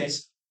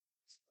 Anyways,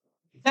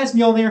 that's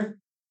Mjolnir.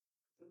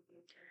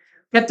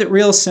 Kept it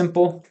real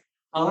simple.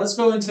 Let's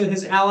go into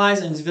his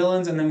allies and his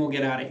villains, and then we'll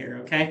get out of here,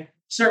 okay?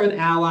 Start with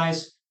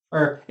allies,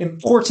 or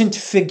important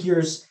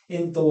figures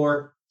in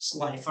Thor's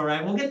life, all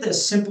right? We'll get the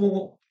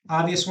simple,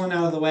 obvious one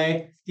out of the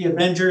way. The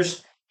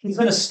Avengers. He's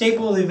been a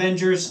staple of the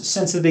Avengers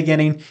since the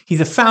beginning.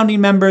 He's a founding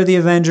member of the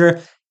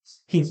Avenger.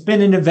 He's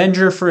been an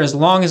Avenger for as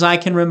long as I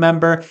can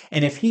remember.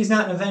 And if he's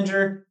not an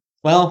Avenger,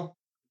 well,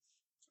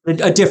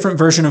 a different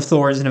version of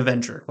Thor is an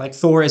Avenger. Like,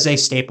 Thor is a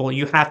staple.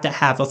 You have to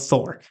have a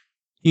Thor.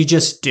 You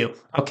just do,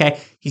 okay?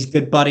 He's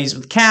good buddies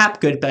with Cap,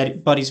 good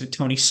buddies with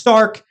Tony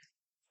Stark.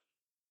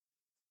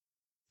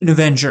 An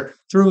Avenger,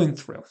 through and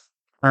through,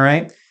 all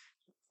right?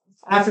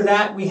 After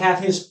that, we have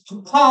his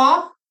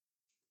papa,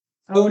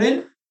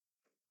 Odin,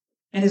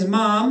 and his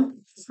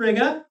mom,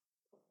 Frigga.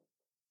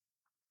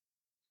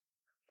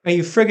 Are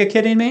you Frigga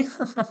kidding me?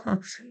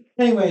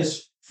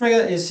 Anyways,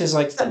 Frigga is his,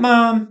 like,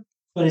 stepmom,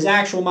 but his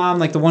actual mom,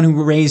 like the one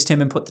who raised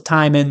him and put the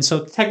time in,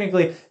 so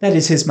technically, that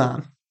is his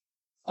mom.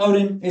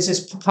 Odin is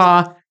his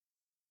papa.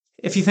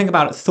 If you think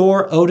about it,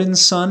 Thor, Odin's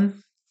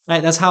son,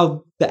 right? That's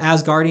how the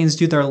Asgardians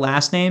do their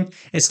last name.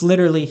 It's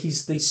literally,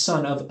 he's the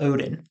son of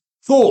Odin.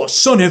 Thor,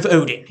 son of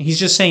Odin. He's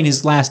just saying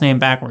his last name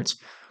backwards.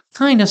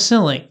 Kind of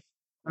silly,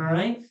 all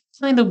right?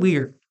 Kind of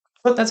weird,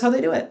 but that's how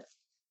they do it.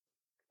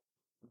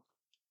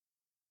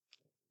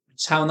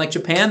 It's how in like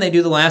Japan, they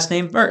do the last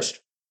name first.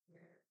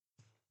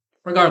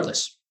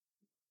 Regardless.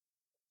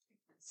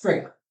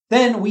 Frigga.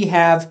 Then we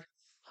have,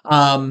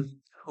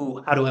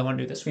 how do I want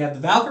to do this? We have the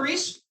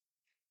Valkyries.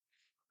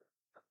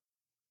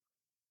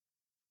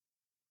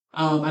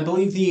 I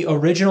believe the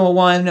original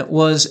one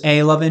was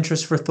a love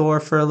interest for Thor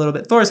for a little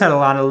bit. Thor's had a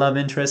lot of love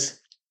interests.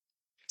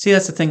 See,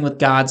 that's the thing with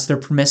gods. They're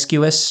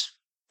promiscuous.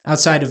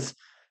 Outside of,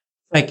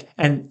 like,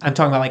 and I'm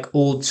talking about, like,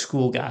 old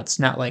school gods,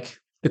 not, like,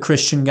 the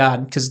Christian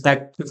God, because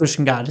the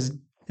Christian God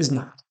is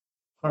not.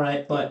 All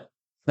right? But,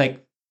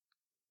 like,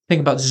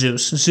 think about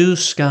Zeus.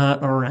 Zeus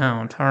got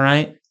around, all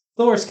right?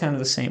 Thor's kind of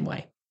the same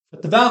way.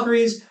 But the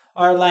Valkyries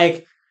are,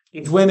 like,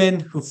 these women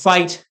who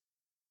fight,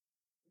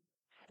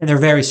 and they're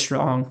very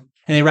strong.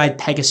 And they ride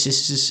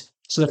Pegasuses,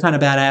 so they're kind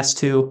of badass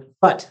too.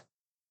 But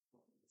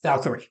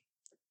Valkyrie.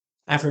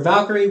 After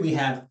Valkyrie, we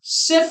have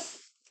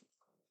Sif,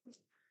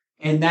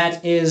 and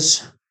that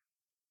is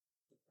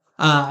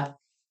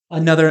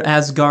another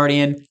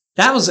Asgardian.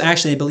 That was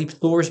actually, I believe,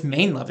 Thor's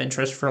main love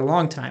interest for a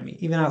long time,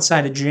 even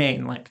outside of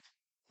Jane. Like,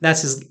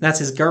 that's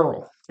his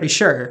girl, pretty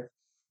sure.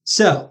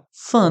 So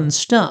fun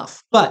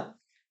stuff. But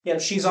yeah,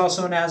 she's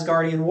also an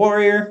Asgardian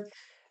warrior,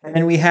 and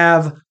then we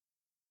have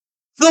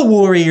the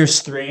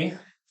Warriors 3.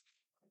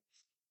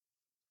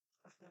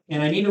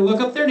 And I need to look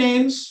up their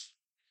names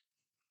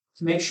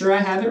to make sure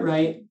I have it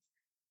right,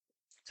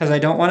 because I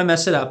don't want to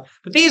mess it up.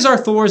 But these are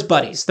Thor's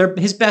buddies. They're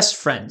his best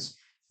friends,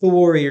 the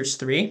Warriors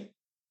 3.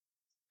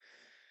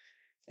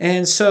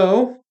 And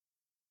so,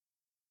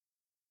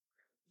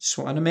 just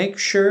want to make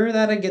sure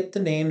that I get the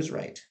names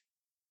right.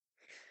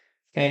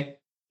 Okay.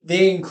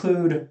 They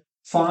include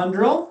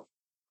Fandral.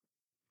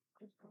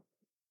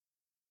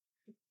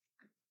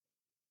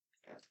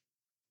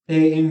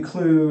 They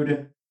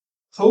include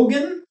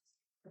Hogan.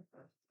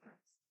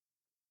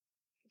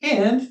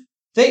 And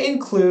they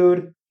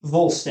include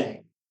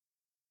Volstagg.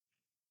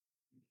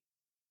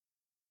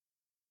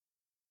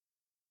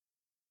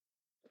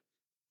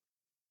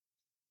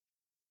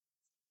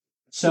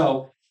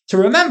 So, to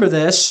remember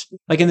this,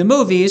 like in the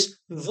movies,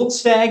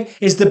 Volstagg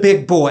is the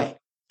big boy.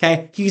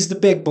 Okay? He's the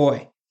big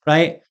boy,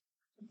 right?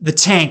 The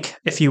tank,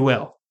 if you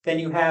will. Then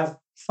you have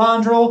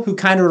Fandral, who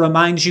kind of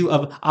reminds you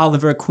of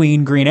Oliver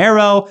Queen Green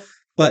Arrow,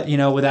 but, you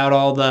know, without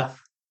all the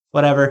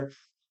whatever,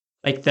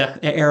 like the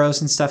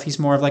arrows and stuff. He's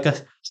more of like a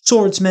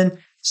swordsman.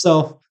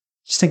 So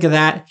just think of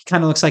that. He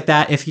kind of looks like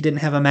that if he didn't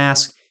have a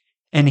mask,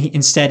 and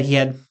instead he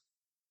had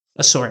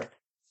a sword.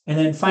 And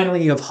then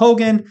finally you have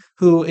Hogan,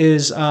 who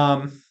is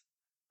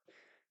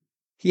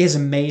he has a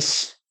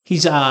mace,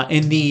 He's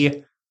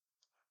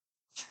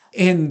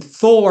in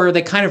Thor,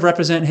 they kind of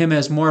represent him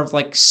as more of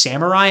like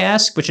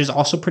samurai-esque, which is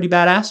also pretty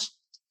badass.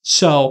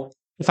 So,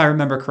 if I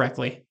remember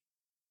correctly.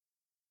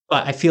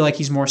 But I feel like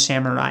he's more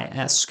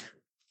samurai-esque.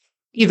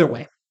 Either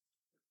way,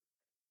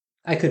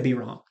 I could be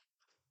wrong.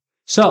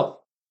 So,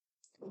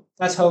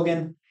 that's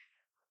Hogan.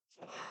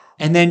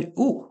 And then,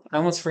 I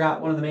almost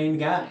forgot one of the main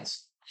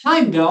guys.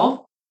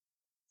 Heimdall,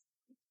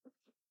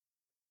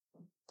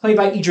 played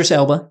by Idris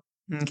Elba.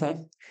 Okay.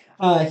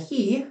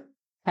 He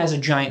has a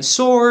giant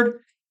sword.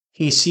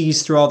 He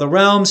sees through all the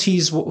realms.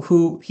 He's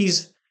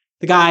the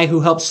guy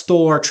who helps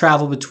Thor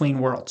travel between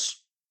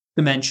worlds,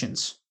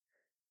 dimensions.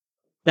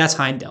 That's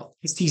Heimdall.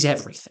 He sees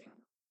everything.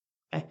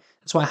 Okay?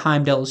 That's why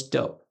Heimdall is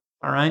dope.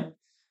 All right.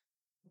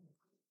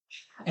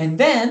 And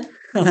then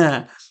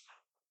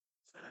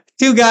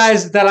two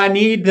guys that I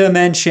need to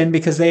mention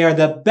because they are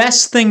the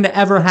best thing to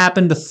ever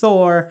happen to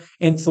Thor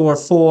in Thor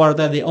 4.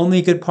 They're the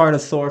only good part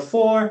of Thor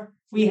 4.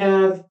 We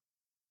have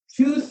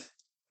Tooth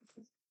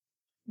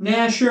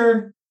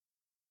Gnasher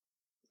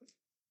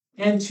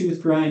and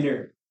Tooth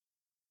Grinder.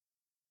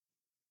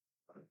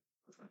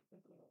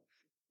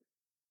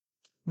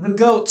 The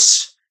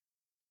goats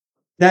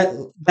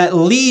that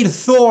lead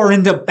Thor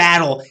into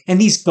battle. And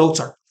these goats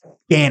are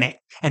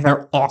organic and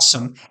they're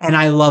awesome. And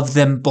I love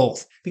them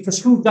both. Because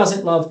who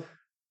doesn't love...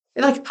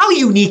 Like, how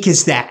unique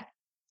is that?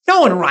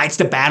 No one rides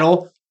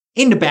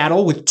into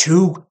battle with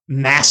two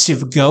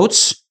massive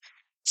goats.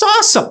 It's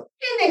awesome.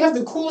 And they have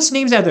the coolest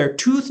names out there.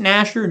 Tooth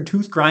Gnasher and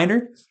Tooth Grinder.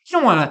 You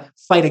don't want to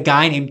fight a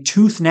guy named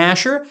Tooth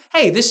Gnasher.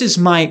 Hey, this is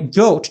my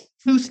goat,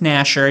 Tooth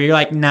Gnasher. You're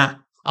like, nah,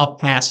 I'll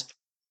pass.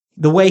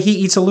 The way he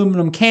eats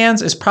aluminum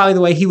cans is probably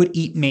the way he would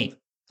eat me.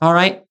 All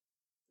right?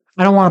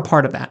 I don't want a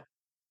part of that.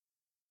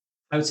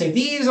 I would say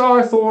these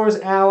are Thor's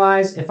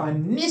allies. If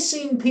I'm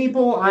missing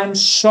people, I'm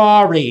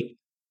sorry.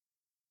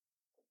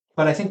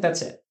 But I think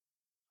that's it.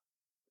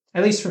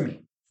 At least for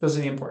me. Those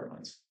are the important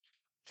ones.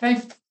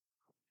 Okay?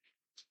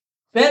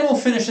 Then we'll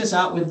finish this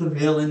out with the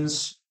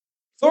villains.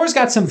 Thor's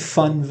got some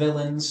fun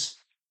villains,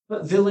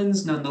 but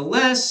villains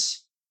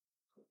nonetheless.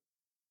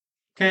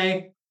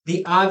 Okay?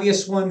 The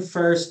obvious one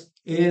first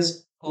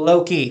is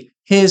Loki.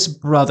 His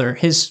brother.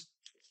 His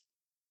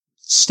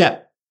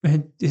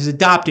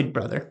adopted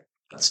brother.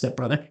 Not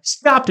stepbrother. His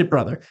adopted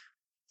brother.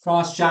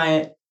 Frost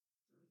giant.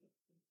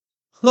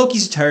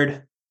 Loki's a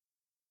turd.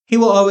 He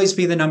will always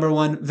be the number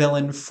one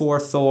villain for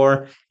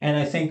Thor, and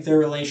I think their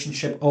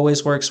relationship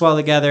always works well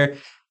together.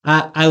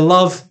 I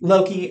love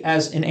Loki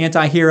as an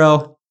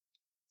anti-hero.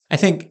 I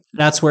think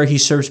that's where he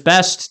serves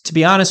best, to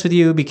be honest with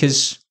you,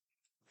 because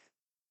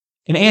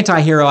an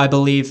anti-hero, I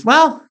believe,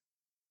 well,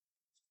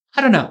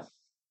 I don't know.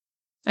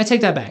 I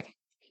take that back.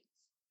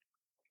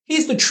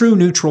 He's the true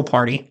neutral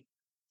party.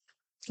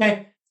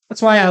 Okay?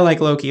 That's why I like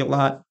Loki a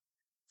lot.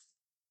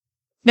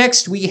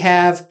 Next, we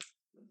have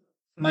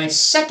my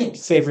second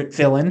favorite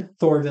villain,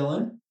 Thor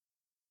villain.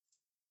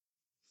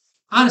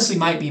 Honestly,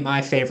 might be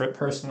my favorite,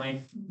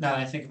 personally, now that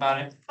I think about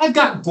it. I've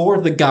got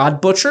Gore the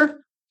God Butcher.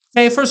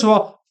 Okay, first of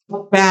all, a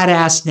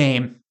badass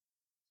name.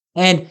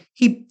 And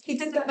he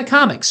did that in the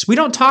comics. We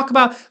don't talk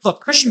about...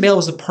 Look, Christian Bale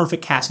was the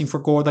perfect casting for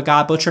Gore the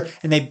God Butcher,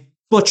 and they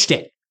butchered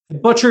it. They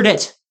butchered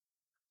it.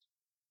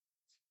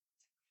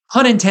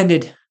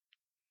 Unintended.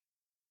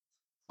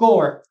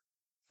 Gore.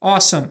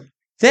 Awesome.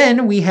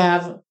 Then we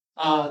have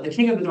the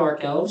King of the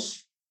Dark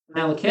Elves,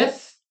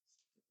 Malekith.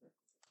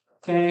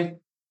 Okay.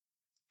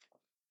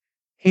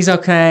 He's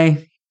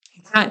okay.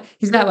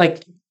 He's got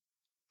like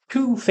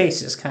two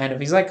faces, kind of.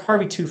 He's like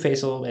Harvey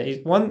Two-Face a little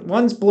bit.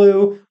 One's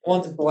blue,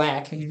 one's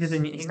black.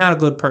 He's not a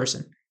good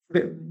person.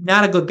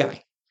 Not a good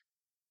guy.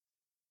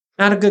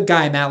 Not a good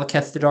guy,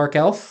 Malekith the Dark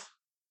Elf.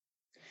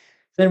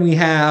 Then we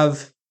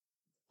have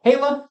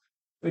Hela,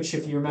 which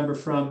if you remember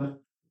from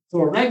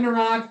Thor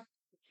Ragnarok,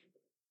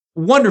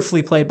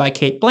 wonderfully played by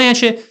Cate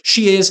Blanchett.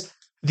 She is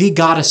the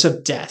goddess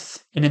of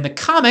death. And in the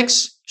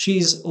comics,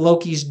 she's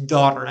Loki's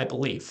daughter, I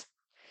believe.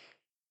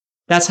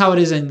 That's how it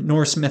is in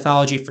Norse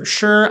mythology for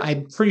sure.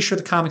 I'm pretty sure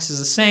the comics is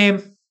the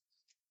same.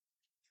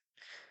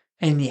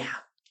 And yeah,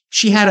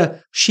 she had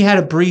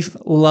a brief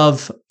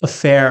love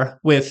affair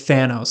with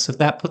Thanos, if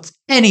that puts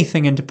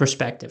anything into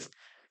perspective.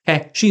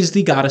 Okay, she's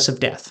the goddess of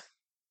death.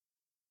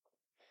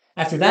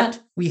 After that,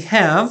 we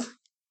have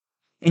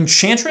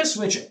Enchantress,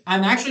 which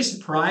I'm actually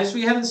surprised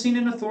we haven't seen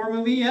in a Thor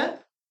movie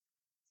yet.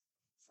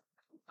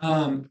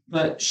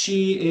 But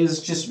she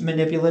is just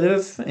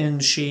manipulative,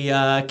 and she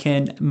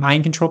can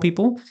mind control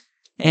people.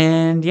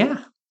 And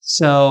yeah,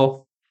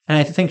 so, and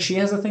I think she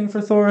has a thing for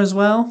Thor as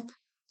well.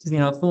 You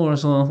know,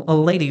 Thor's a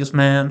ladies'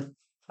 man.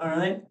 All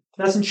right,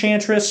 that's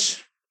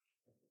Enchantress.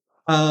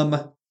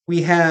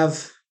 We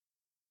have,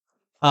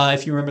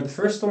 if you remember the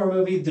first Thor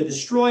movie, the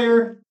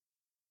Destroyer,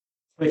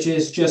 which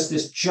is just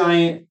this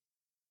giant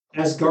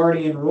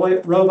Asgardian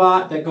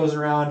robot that goes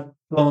around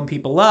blowing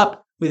people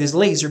up with his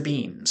laser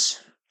beams.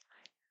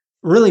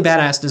 Really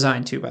badass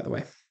design too, by the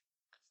way.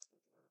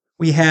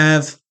 We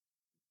have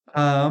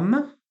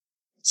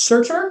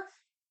Surtur,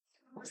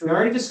 which we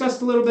already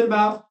discussed a little bit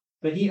about,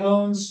 but he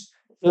owns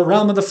the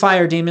realm of the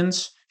fire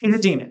demons. He's a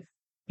demon.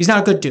 He's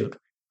not a good dude.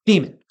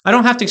 Demon. I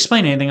don't have to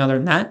explain anything other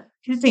than that.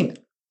 He's a demon.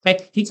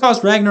 Okay? He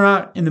caused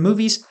Ragnarok in the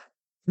movies.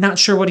 Not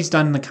sure what he's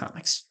done in the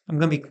comics. I'm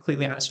going to be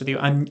completely honest with you.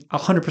 I'm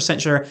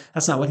 100% sure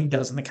that's not what he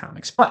does in the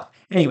comics. But,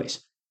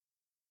 anyways.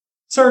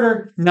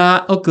 Surtur,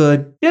 not a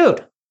good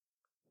dude.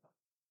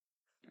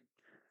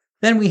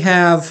 Then we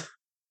have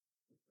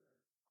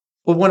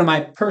one of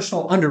my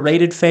personal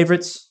underrated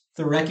favorites,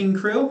 the Wrecking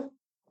Crew.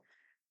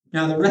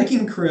 Now, the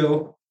Wrecking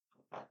Crew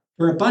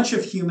were a bunch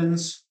of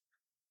humans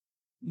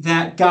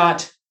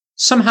that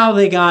somehow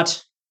they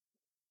got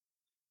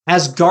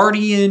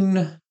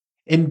Asgardian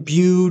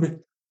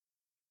imbued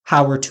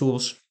power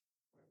tools.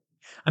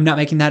 I'm not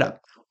making that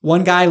up.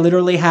 One guy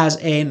literally has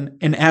an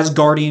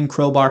Asgardian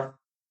crowbar.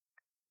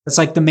 It's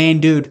like the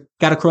main dude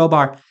got a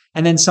crowbar.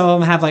 And then some of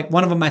them have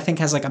one of them I think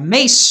has a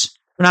mace,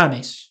 or not a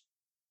mace,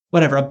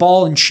 whatever, a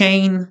ball and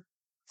chain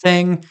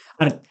thing.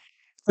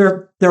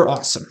 They're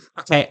awesome.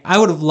 Okay, I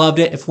would have loved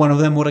it if one of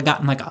them would have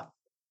gotten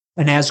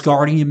an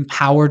Asgardian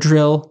power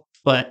drill,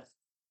 but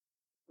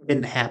it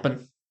didn't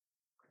happen.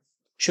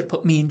 Should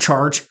put me in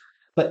charge.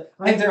 But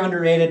I think they're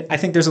underrated. I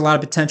think there's a lot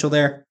of potential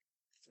there.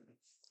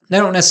 They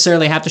don't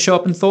necessarily have to show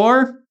up in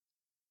Thor,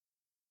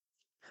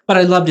 but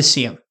I'd love to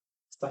see them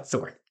like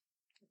Thor.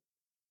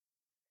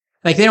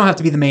 They don't have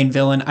to be the main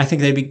villain. I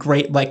think they'd be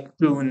great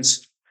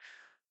goons.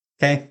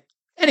 Okay.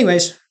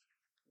 Anyways,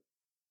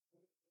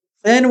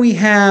 then we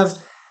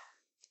have.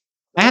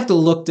 I have to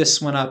look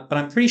this one up, but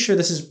I'm pretty sure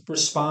this is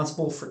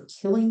responsible for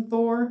killing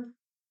Thor.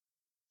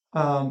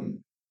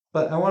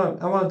 But I want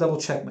to double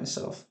check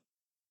myself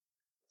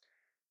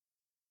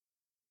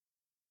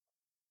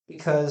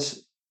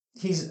because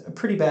he's a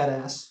pretty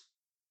badass.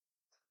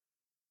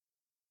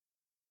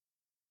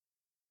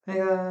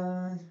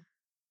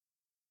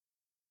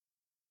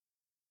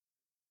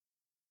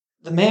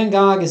 The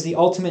Mangog is the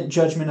ultimate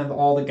judgment of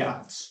all the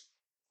gods.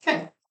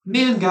 Okay,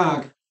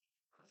 Mangog.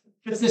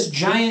 Just this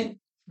giant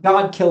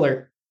god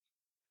killer.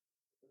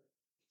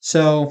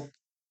 So,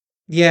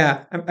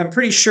 yeah, I'm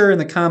pretty sure in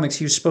the comics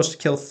he was supposed to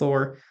kill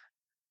Thor.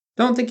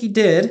 Don't think he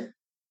did.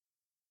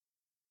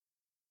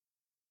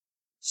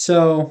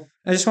 So,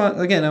 I just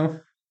want,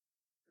 again,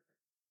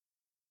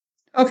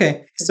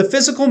 okay, it's a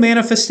physical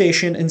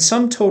manifestation in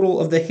sum total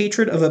of the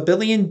hatred of a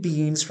billion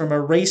beings from a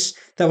race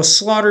that was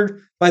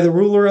slaughtered by the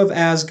ruler of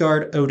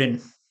Asgard,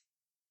 Odin.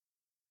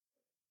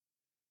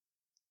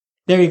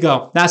 There you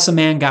go. That's a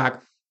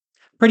Mangog.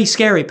 Pretty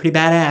scary, pretty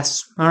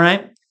badass. All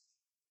right?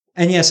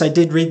 And yes, I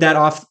did read that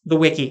off the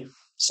wiki.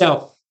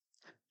 So,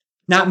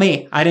 not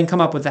me. I didn't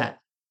come up with that.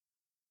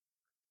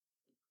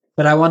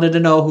 But I wanted to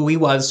know who he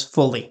was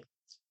fully.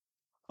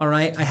 All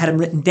right? I had him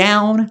written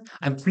down.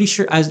 I'm pretty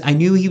sure I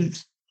knew he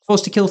was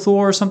supposed to kill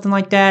Thor or something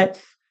like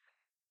that.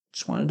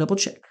 Just want to double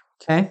check.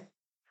 Okay?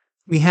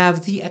 We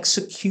have the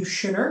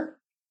Executioner.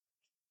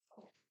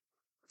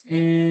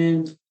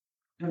 And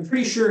I'm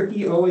pretty sure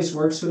he always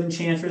works with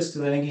Enchantress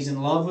because I think he's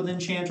in love with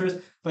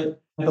Enchantress.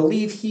 But I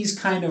believe he's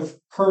kind of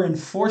her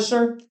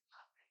enforcer.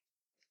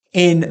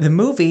 In the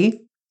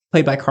movie,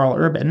 played by Carl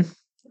Urban.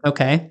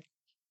 Okay.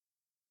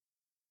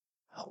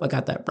 Hope I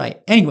got that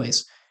right.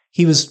 Anyways,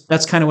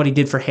 that's kind of what he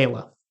did for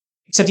Hela.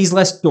 Except he's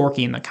less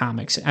dorky in the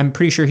comics. I'm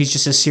pretty sure he's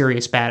just a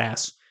serious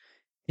badass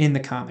in the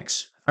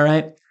comics. All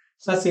right?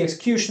 So that's the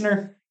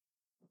Executioner.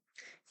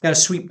 Got a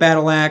sweet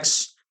battle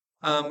axe.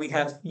 We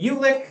have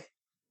Ulick.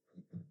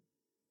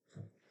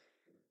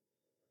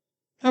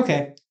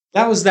 Okay.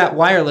 That was that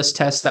wireless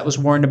test that was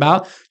warned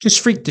about.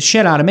 Just freaked the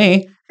shit out of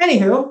me.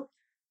 Anywho.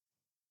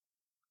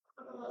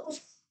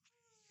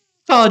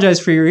 Apologize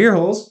for your ear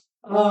holes.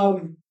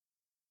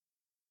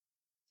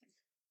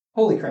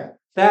 Holy crap.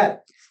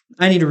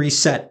 I need to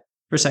reset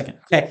for a second.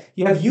 Okay.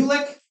 You have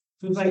Ulick,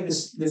 who's like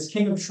this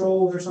king of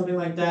trolls or something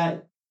like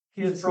that.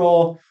 He's a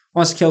troll,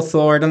 wants to kill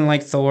Thor, doesn't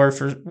like Thor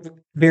for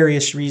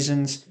various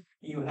reasons.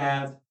 You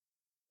have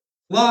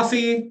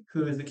Laufey,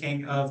 who is the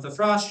king of the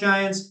Frost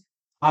Giants.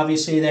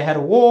 Obviously, they had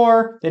a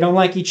war. They don't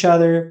like each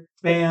other.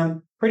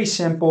 Bam. Pretty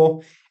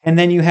simple. And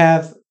then you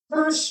have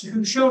Curse,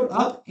 who showed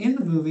up in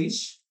the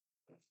movies.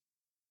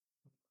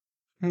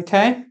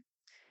 Okay?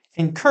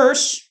 And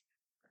Curse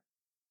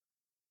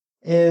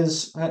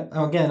is,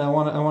 again, I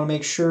want to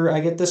make sure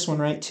I get this one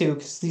right too,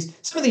 because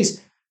some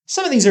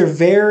of these are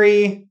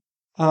very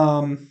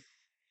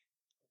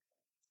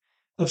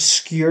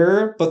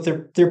obscure, but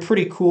they're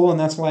pretty cool, and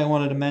that's why I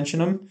wanted to mention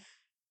them.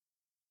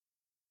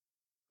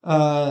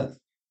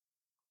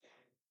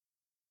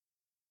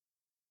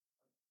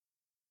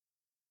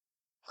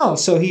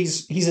 So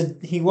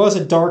he was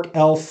a dark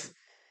elf,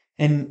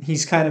 and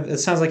he's it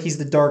sounds like he's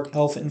the dark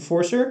elf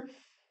enforcer.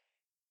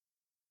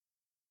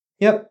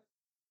 Yep,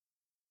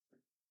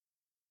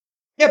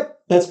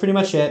 that's pretty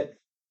much it.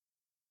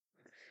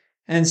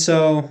 And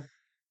so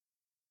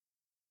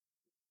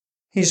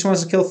he just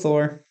wants to kill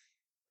Thor.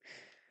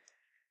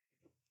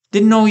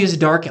 Didn't know he was a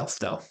dark elf,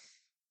 though.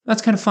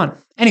 That's kind of fun.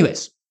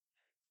 Anyways.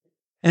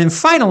 And then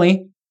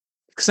finally,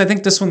 because I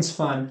think this one's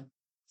fun,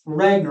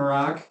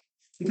 Ragnarok,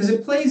 because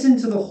it plays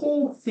into the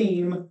whole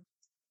theme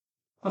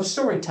of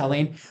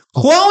storytelling.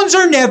 Clones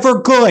are never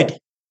good.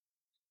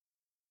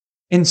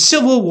 in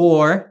Civil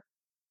War,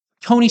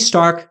 Tony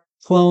Stark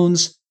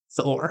clones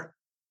Thor.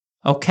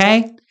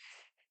 Okay?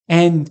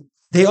 And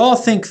they all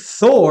think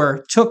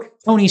Thor took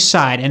Tony's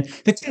side. And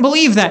they couldn't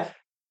believe that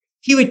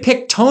he would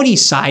pick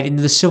Tony's side in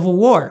the Civil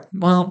War.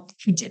 Well,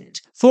 he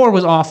didn't. Thor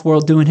was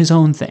off-world doing his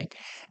own thing.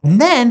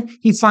 And then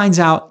he finds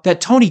out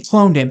that Tony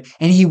cloned him,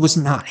 and he was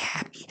not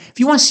happy. If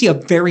you want to see a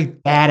very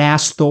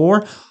badass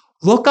Thor,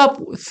 look up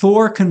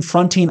Thor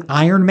confronting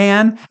Iron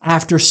Man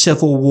after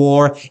Civil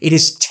War. It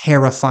is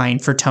terrifying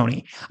for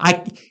Tony.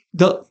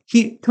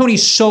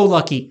 Tony's so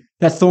lucky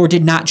that Thor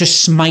did not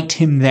just smite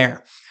him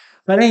there.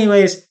 But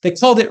anyways, they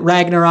called it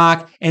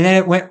Ragnarok, and then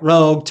it went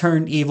rogue,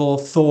 turned evil.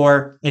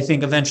 Thor, I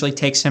think, eventually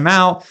takes him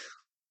out.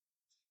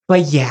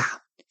 But yeah,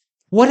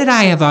 what did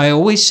I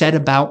always said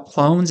about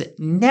clones? It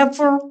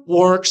never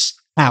works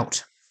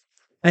out.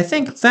 I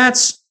think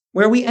that's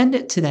where we end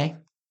it today.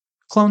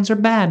 Clones are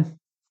bad.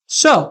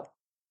 So,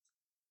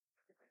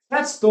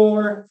 that's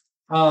Thor.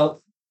 I'm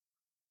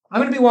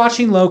going to be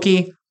watching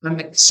Loki. I'm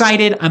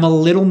excited. I'm a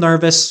little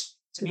nervous,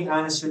 to be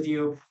honest with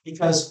you,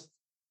 because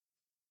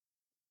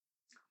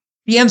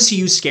the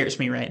MCU scares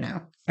me right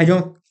now.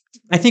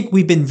 I think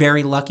we've been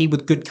very lucky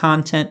with good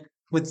content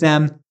with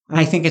them. And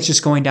I think it's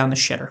just going down the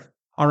shitter.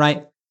 All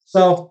right.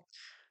 So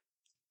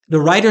the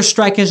writer's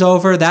strike is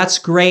over. That's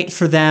great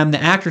for them.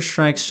 The actor's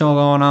strike's still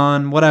going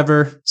on.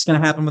 Whatever is going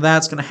to happen with that,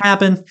 it's going to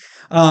happen.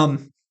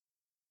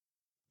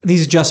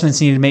 These adjustments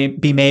need to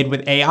be made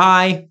with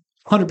AI.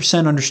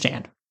 100%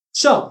 understand.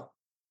 So,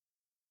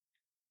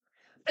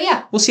 but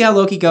yeah, we'll see how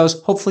Loki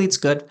goes. Hopefully it's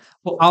good.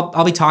 Well,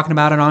 I'll be talking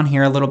about it on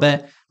here a little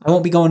bit. I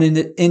won't be going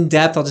in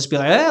depth. I'll just be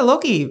like, hey,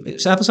 Loki,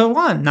 it's episode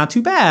 1, not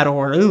too bad.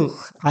 Or, ooh,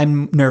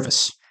 I'm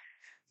nervous.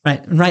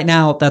 Right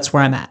now, that's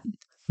where I'm at.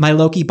 My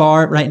Loki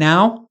bar right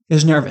now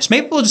is nervous.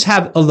 Maybe we'll just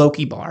have a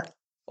Loki bar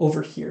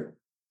over here.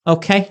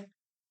 Okay?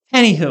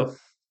 Anywho,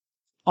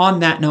 on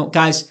that note,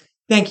 guys,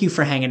 thank you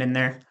for hanging in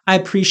there. I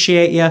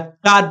appreciate you.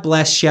 God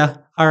bless you.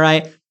 All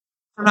right?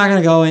 I'm not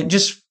going to go in.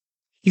 Just,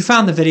 you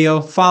found the video.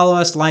 Follow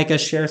us, like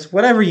us, share us,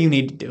 whatever you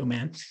need to do,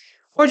 man.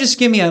 Or just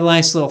give me a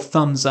nice little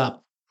thumbs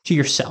up to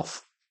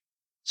yourself.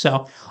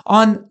 So,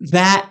 on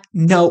that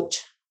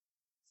note,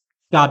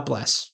 God bless.